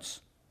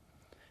serpents.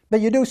 But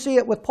you do see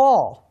it with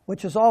Paul,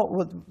 which is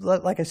all,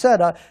 like I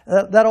said,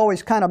 that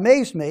always kind of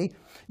amazed me.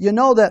 You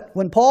know that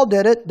when Paul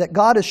did it, that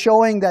God is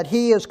showing that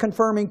he is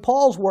confirming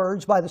Paul's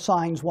words by the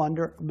signs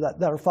that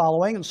are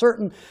following. And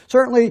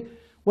certainly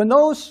when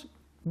those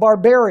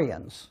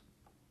barbarians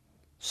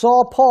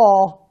saw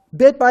Paul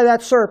bit by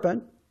that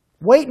serpent,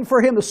 waiting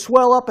for him to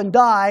swell up and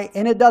die,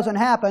 and it doesn't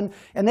happen,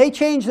 and they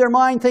change their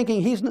mind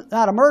thinking he's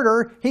not a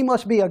murderer, he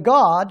must be a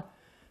god.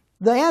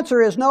 The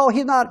answer is no,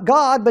 he's not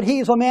God, but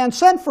he's a man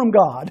sent from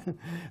God.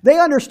 They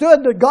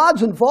understood that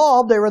God's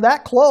involved. They were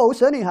that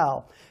close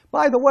anyhow.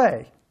 By the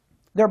way,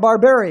 they're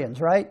barbarians,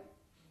 right?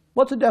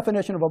 What's the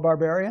definition of a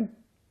barbarian?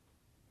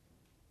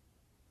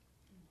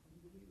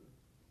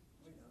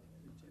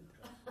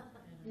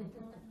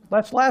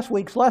 That's last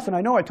week's lesson.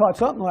 I know I taught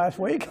something last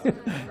week.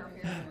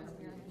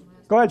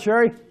 Go ahead,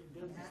 Sherry.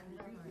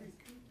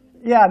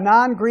 Yeah,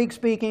 non-Greek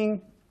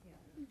speaking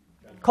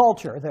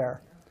culture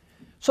there.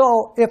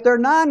 So if they're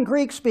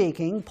non-Greek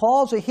speaking,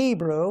 Paul's a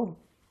Hebrew,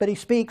 but he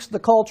speaks the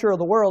culture of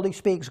the world, he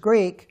speaks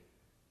Greek.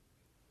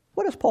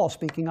 What is Paul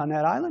speaking on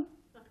that island?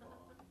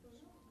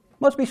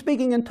 Must be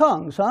speaking in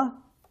tongues, huh?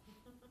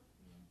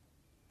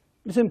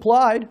 It's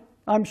implied.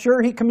 I'm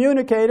sure he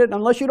communicated,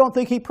 unless you don't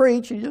think he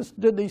preached, he just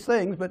did these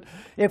things. But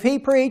if he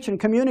preached and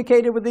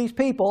communicated with these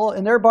people,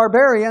 and they're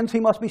barbarians, he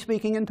must be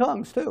speaking in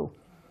tongues too.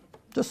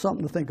 Just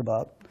something to think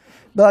about.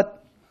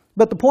 But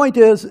the point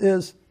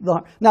is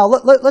now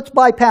let's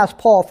bypass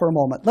Paul for a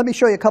moment. Let me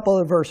show you a couple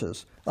of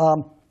verses.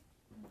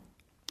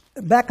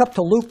 Back up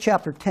to Luke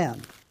chapter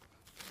 10.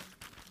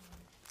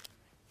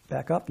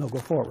 Back up? No, go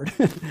forward.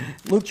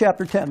 Luke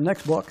chapter 10,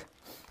 next book.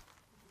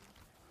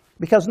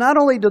 Because not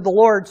only did the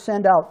Lord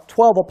send out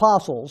 12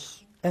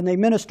 apostles, and they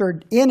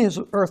ministered in his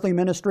earthly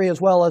ministry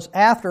as well as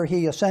after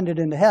he ascended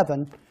into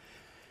heaven,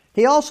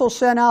 he also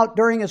sent out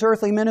during his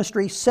earthly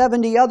ministry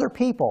 70 other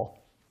people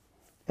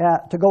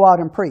to go out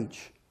and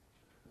preach.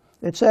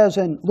 It says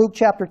in Luke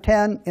chapter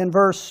 10 in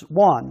verse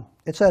 1,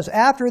 it says,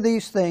 "After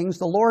these things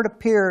the Lord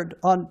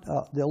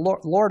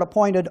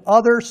appointed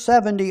other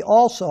 70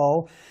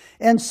 also,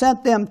 and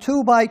sent them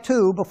 2 by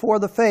 2 before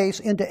the face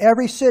into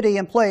every city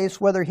and place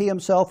whither he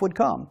himself would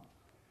come."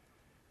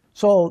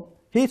 So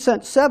he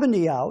sent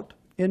 70 out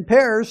in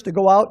pairs to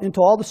go out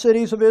into all the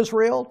cities of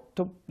Israel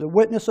to the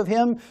witness of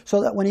him,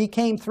 so that when he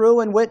came through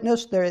and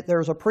witnessed,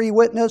 there's a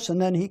pre-witness,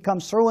 and then he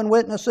comes through and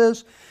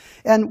witnesses.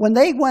 And when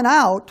they went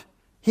out,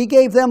 he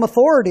gave them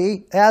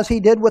authority as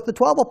he did with the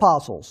 12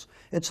 apostles.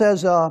 It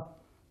says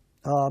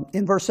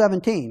in verse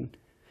 17,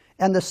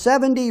 "And the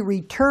 70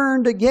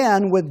 returned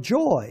again with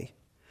joy,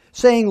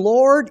 saying,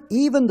 Lord,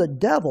 even the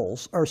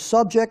devils are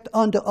subject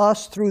unto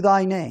us through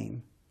thy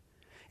name.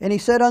 And he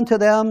said unto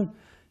them,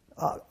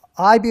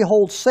 I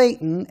behold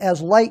Satan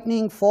as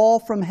lightning fall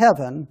from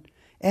heaven,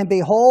 and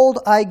behold,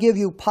 I give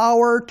you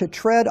power to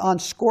tread on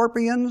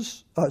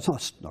serpents,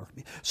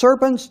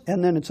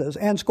 and then it says,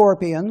 and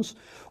scorpions,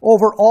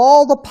 over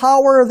all the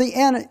power of the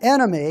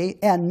enemy,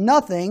 and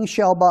nothing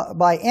shall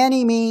by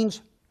any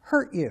means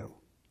hurt you."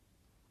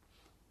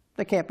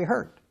 They can't be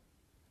hurt.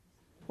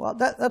 Well,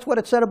 that's what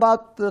it said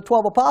about the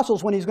 12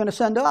 apostles when he's going to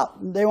send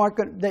out.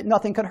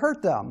 Nothing could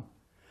hurt them.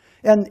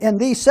 And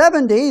these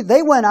 70,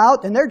 they went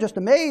out, and they're just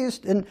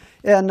amazed. And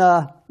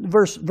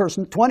verse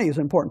 20 is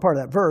an important part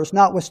of that verse.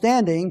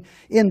 "Notwithstanding,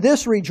 in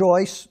this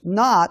rejoice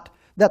not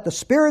that the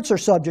spirits are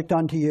subject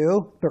unto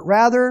you, but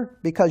rather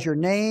because your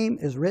name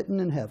is written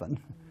in heaven."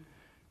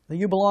 That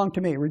you belong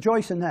to me.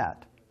 Rejoice in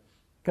that.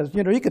 Because,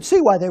 you could see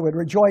why they would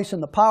rejoice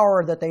in the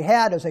power that they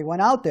had as they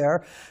went out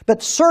there.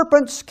 But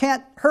serpents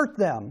can't hurt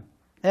them.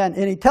 And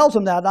he tells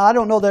them that. Now, I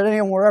don't know that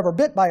anyone were ever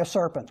bit by a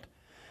serpent.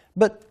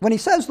 But when he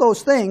says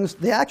those things,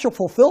 the actual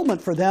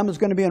fulfillment for them is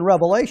going to be in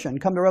Revelation.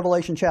 Come to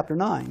Revelation chapter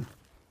 9.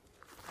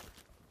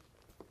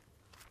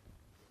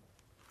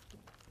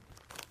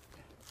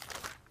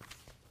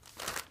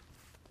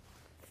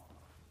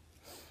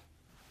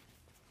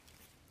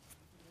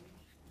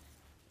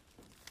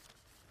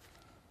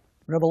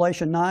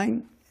 Revelation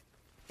 9,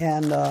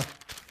 and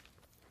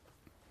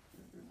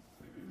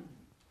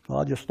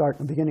I'll just start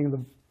in the beginning of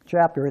the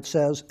chapter. It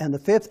says, "And the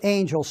 5th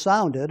angel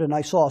sounded, and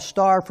I saw a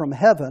star from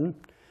heaven,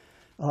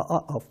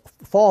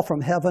 fall from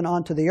heaven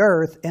onto the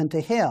earth, and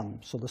to him,"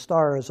 so the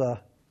star is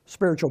a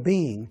spiritual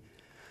being,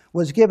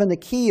 "was given the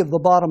key of the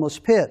bottomless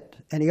pit.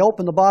 And he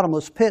opened the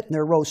bottomless pit, and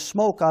there rose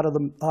smoke out of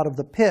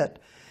the pit,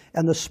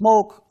 and the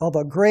smoke of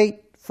a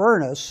great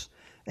furnace,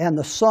 and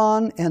the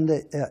sun and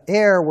the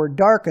air were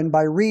darkened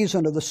by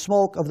reason of the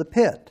smoke of the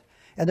pit.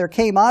 And there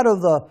came out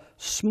of the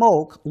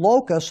smoke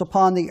locusts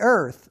upon the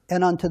earth,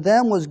 and unto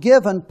them was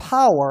given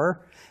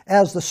power,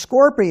 as the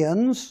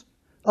scorpions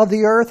of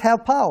the earth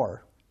have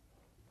power."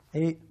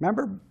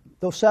 Remember,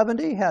 those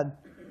 70 had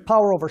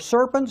power over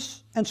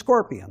serpents and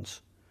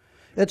scorpions.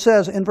 It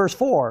says in verse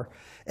 4,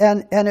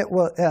 and it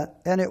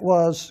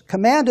was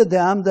commanded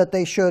them that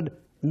they should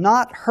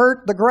not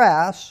hurt the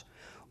grass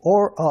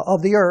or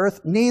of the earth,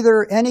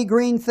 neither any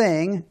green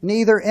thing,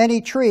 neither any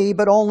tree,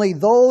 but only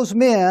those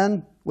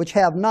men which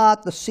have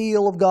not the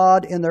seal of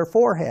God in their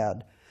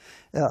forehead.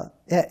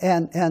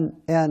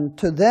 And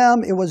to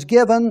them it was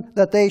given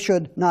that they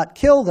should not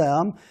kill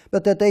them,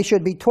 but that they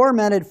should be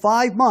tormented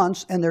 5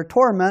 months, and their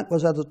torment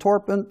was as the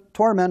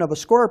torment of a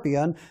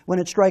scorpion when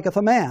it striketh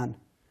a man.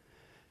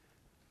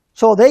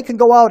 So they can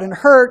go out and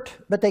hurt,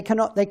 but they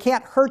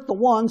can't hurt the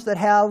ones that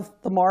have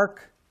the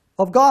mark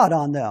of God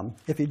on them.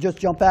 If you just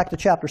jump back to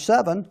chapter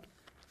 7,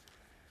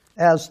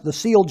 as the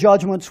seal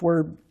judgments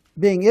were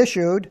being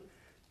issued,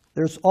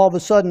 there's all of a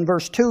sudden,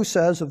 verse 2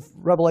 says of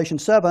Revelation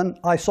 7,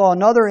 "I saw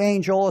another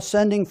angel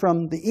ascending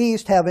from the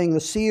east, having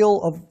the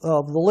seal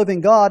of the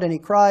living God, and he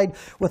cried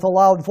with a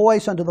loud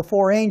voice unto the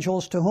 4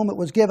 angels to whom it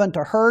was given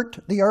to hurt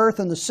the earth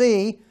and the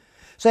sea,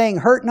 saying,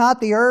 Hurt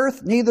not the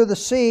earth, neither the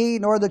sea,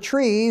 nor the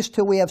trees,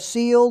 till we have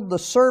sealed the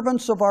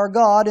servants of our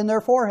God in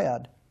their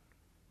forehead."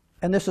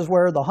 And this is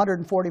where the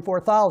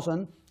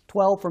 144,000,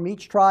 12 from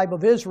each tribe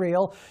of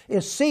Israel,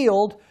 is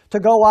sealed to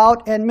go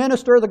out and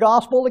minister the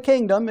gospel of the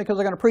kingdom, because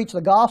they're going to preach the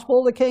gospel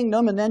of the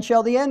kingdom, and then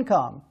shall the end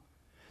come.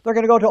 They're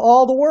going to go to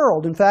all the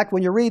world. In fact,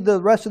 when you read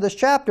the rest of this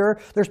chapter,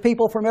 there's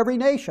people from every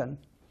nation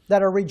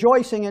that are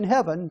rejoicing in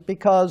heaven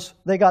because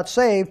they got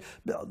saved,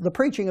 the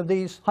preaching of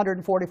these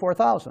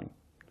 144,000.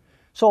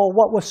 So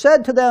what was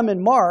said to them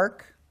in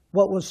Mark,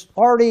 what was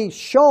already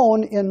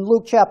shown in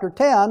Luke chapter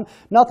 10,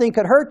 nothing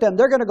could hurt them.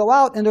 They're going to go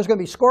out and there's going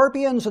to be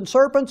scorpions and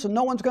serpents and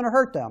no one's going to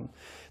hurt them.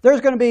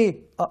 There's going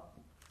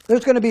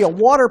to be a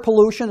water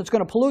pollution that's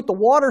going to pollute the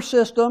water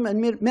system,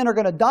 and men are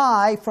going to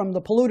die from the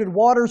polluted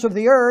waters of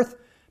the earth.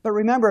 But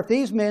remember, if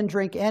these men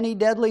drink any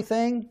deadly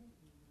thing,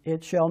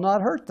 it shall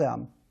not hurt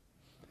them.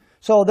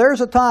 So there's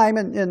a time,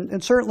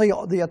 and certainly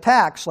the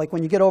attacks, like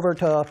when you get over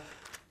to,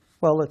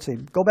 well, let's see,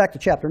 go back to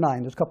chapter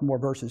 9. There's a couple more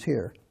verses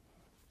here.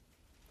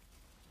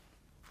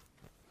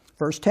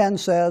 Verse 10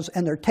 says,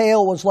 and their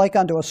tail was like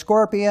unto a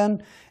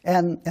scorpion,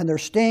 and their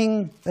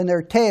sting and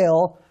their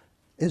tail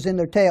is in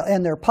their tail,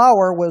 and their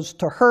power was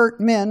to hurt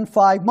men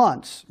 5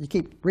 months. You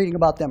keep reading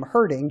about them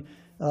hurting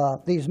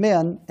these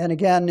men. And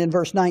again, in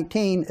verse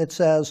 19, it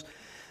says,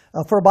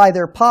 for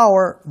their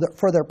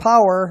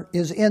power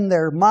is in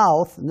their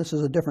mouth, and this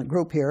is a different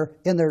group here,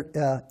 and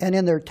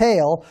in their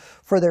tail,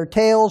 for their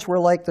tails were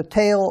like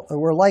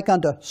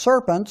unto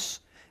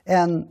serpents,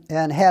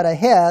 and had a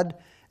head,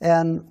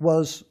 and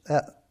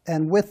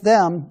with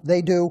them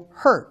they do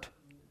hurt.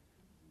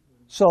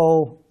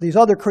 So these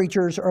other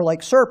creatures are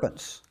like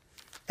serpents.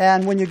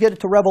 And when you get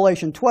to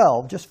Revelation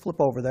 12, just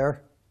flip over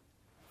there.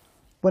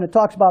 When it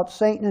talks about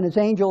Satan and his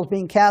angels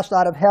being cast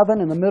out of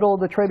heaven in the middle of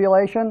the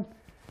tribulation,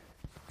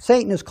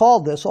 Satan is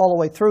called this all the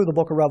way through the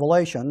book of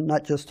Revelation,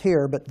 not just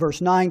here, but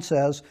verse 9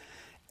 says,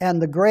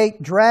 and the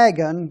great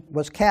dragon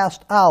was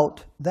cast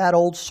out, that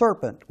old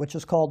serpent, which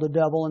is called the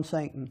devil and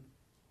Satan.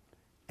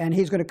 And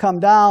he's going to come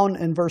down,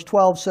 and verse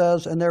 12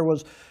 says, and there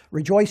was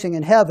rejoicing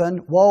in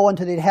heaven, woe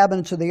unto the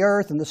inhabitants of the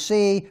earth and the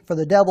sea, for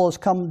the devil is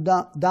come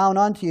down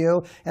unto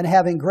you, and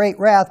having great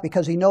wrath,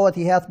 because he knoweth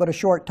he hath but a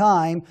short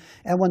time.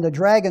 And when the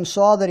dragon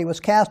saw that he was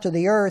cast to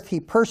the earth,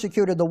 he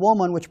persecuted the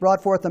woman which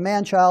brought forth the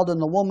man-child,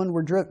 and the woman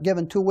were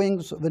given 2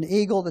 wings of an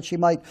eagle, that she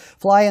might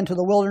fly into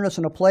the wilderness,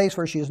 in a place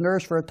where she is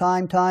nursed for a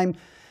time,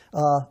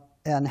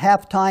 and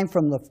half time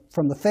from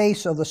the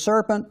face of the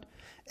serpent.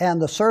 And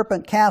the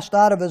serpent cast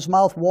out of his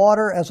mouth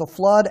water as a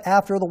flood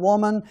after the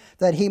woman,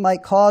 that he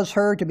might cause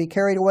her to be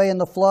carried away in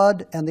the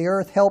flood, and the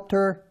earth helped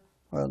her.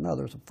 Well, no,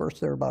 there's a verse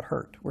there about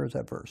hurt. Where's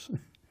that verse?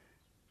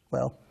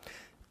 Well,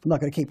 I'm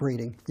not going to keep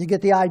reading. You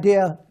get the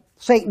idea.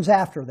 Satan's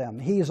after them.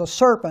 He's a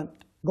serpent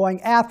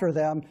going after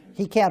them.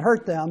 He can't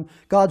hurt them.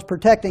 God's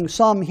protecting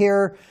some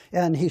here,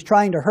 and he's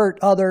trying to hurt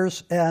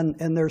others,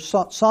 and there's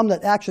some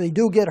that actually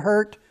do get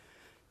hurt.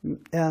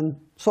 And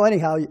so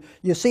anyhow,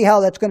 you see how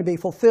that's going to be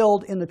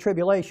fulfilled in the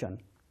tribulation.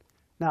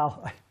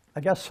 Now, I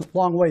guess a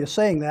long way of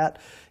saying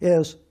that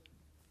is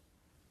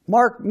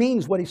Mark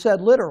means what he said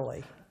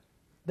literally,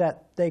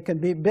 that they can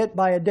be bit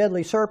by a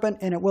deadly serpent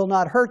and it will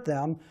not hurt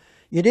them.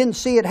 You didn't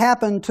see it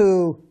happen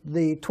to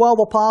the 12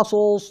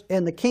 apostles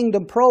in the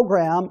kingdom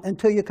program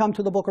until you come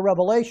to the book of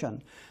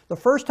Revelation. The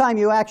first time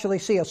you actually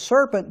see a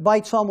serpent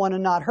bite someone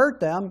and not hurt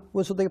them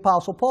was with the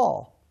apostle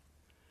Paul,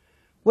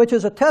 which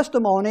is a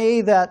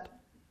testimony that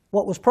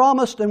what was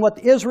promised and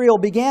what Israel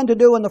began to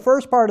do in the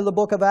first part of the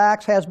book of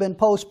Acts has been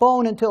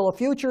postponed until a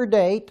future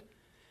date.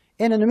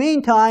 And in the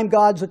meantime,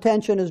 God's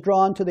attention is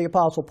drawn to the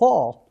Apostle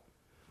Paul,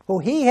 who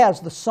he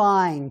has the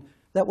sign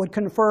that would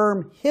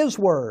confirm his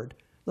word,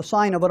 the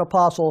sign of an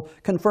apostle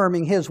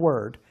confirming his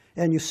word.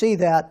 And you see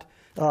that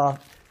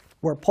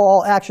where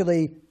Paul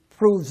actually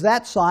proves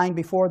that sign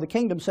before the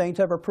kingdom saints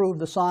ever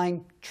proved the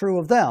sign true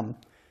of them.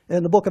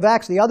 In the book of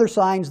Acts, the other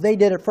signs, they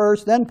did it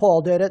first, then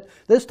Paul did it.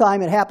 This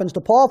time it happens to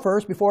Paul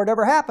first before it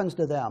ever happens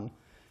to them.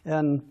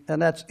 And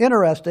that's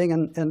interesting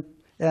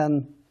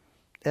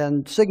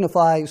and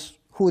signifies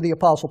who the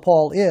Apostle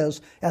Paul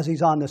is as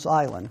he's on this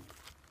island.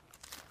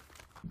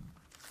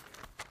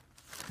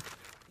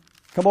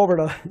 Come over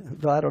to,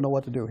 I don't know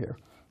what to do here.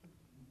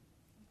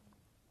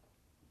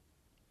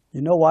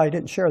 You know why I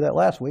didn't share that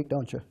last week,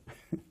 don't you?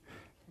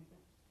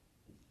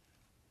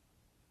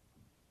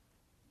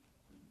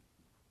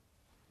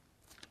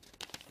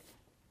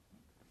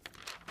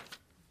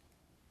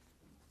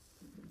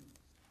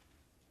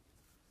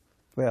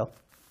 Well,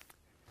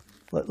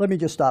 let me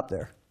just stop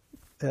there,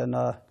 and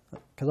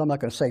because I'm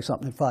not going to say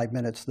something in 5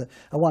 minutes.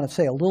 I want to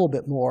say a little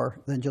bit more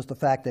than just the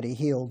fact that he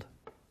healed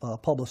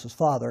Publius'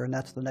 father, and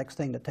that's the next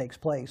thing that takes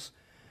place.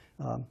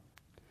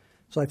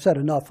 So I've said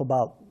enough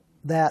about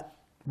that.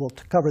 We'll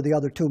cover the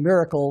other 2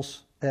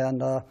 miracles,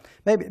 and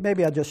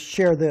maybe I'll just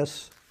share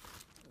this.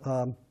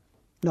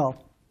 No,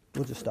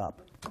 we'll just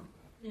stop.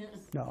 Yes.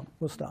 No,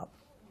 we'll stop.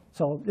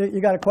 So you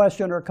got a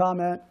question or a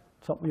comment?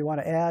 Something you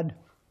want to add?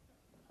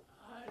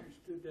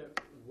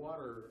 That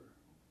water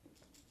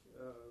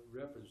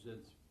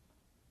represents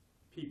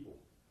people.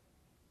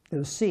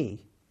 The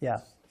sea, yeah.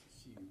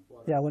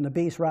 Yeah, when the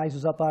beast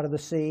rises up out of the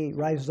sea,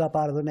 rises up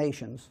out of the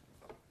nations.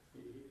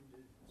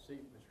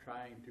 Satan was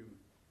trying to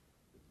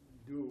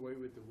do away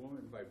with the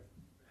woman by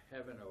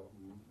having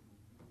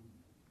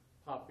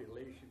a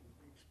population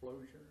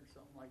explosion or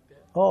something like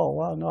that. Oh,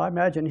 well, no, I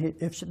imagine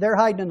if they're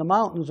hiding in the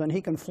mountains and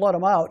he can flood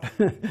them out.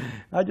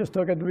 I just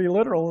took it to be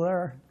literal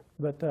there.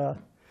 But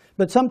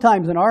But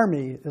sometimes an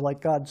army,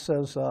 like God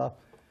says,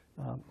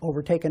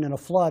 overtaken in a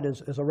flood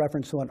is a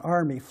reference to an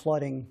army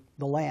flooding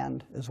the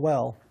land as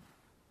well.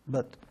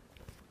 But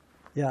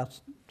yeah,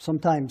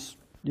 sometimes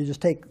you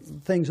just take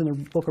things in the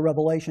book of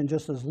Revelation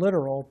just as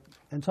literal,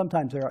 and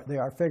sometimes they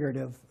are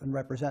figurative and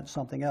represent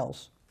something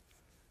else.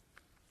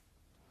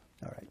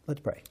 All right, let's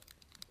pray.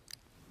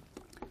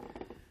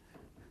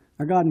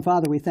 Our God and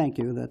Father, we thank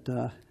you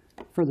that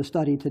for the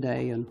study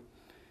today and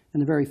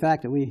the very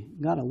fact that we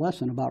got a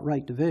lesson about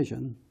right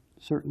division,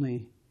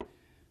 certainly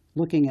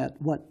looking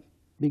at what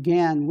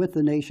began with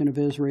the nation of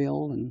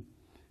Israel and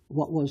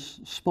what was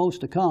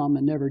supposed to come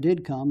and never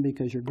did come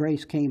because your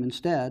grace came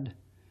instead,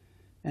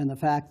 and the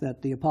fact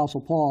that the Apostle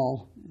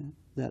Paul,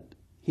 that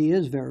he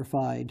is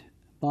verified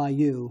by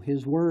you,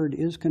 his word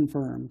is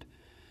confirmed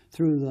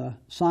through the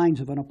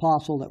signs of an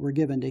apostle that were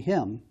given to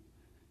him.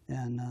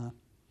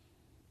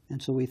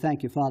 And so we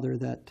thank you, Father,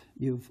 that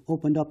you've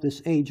opened up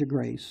this age of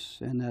grace,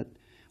 and that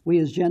we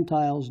as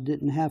Gentiles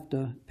didn't have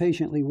to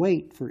patiently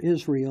wait for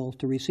Israel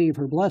to receive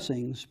her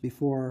blessings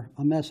before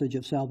a message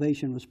of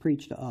salvation was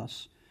preached to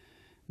us,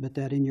 but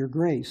that in your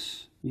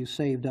grace you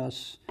saved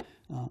us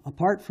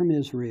apart from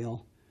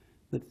Israel,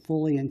 but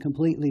fully and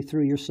completely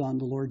through your Son,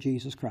 the Lord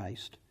Jesus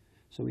Christ.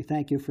 So we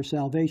thank you for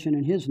salvation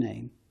in his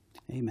name.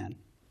 Amen.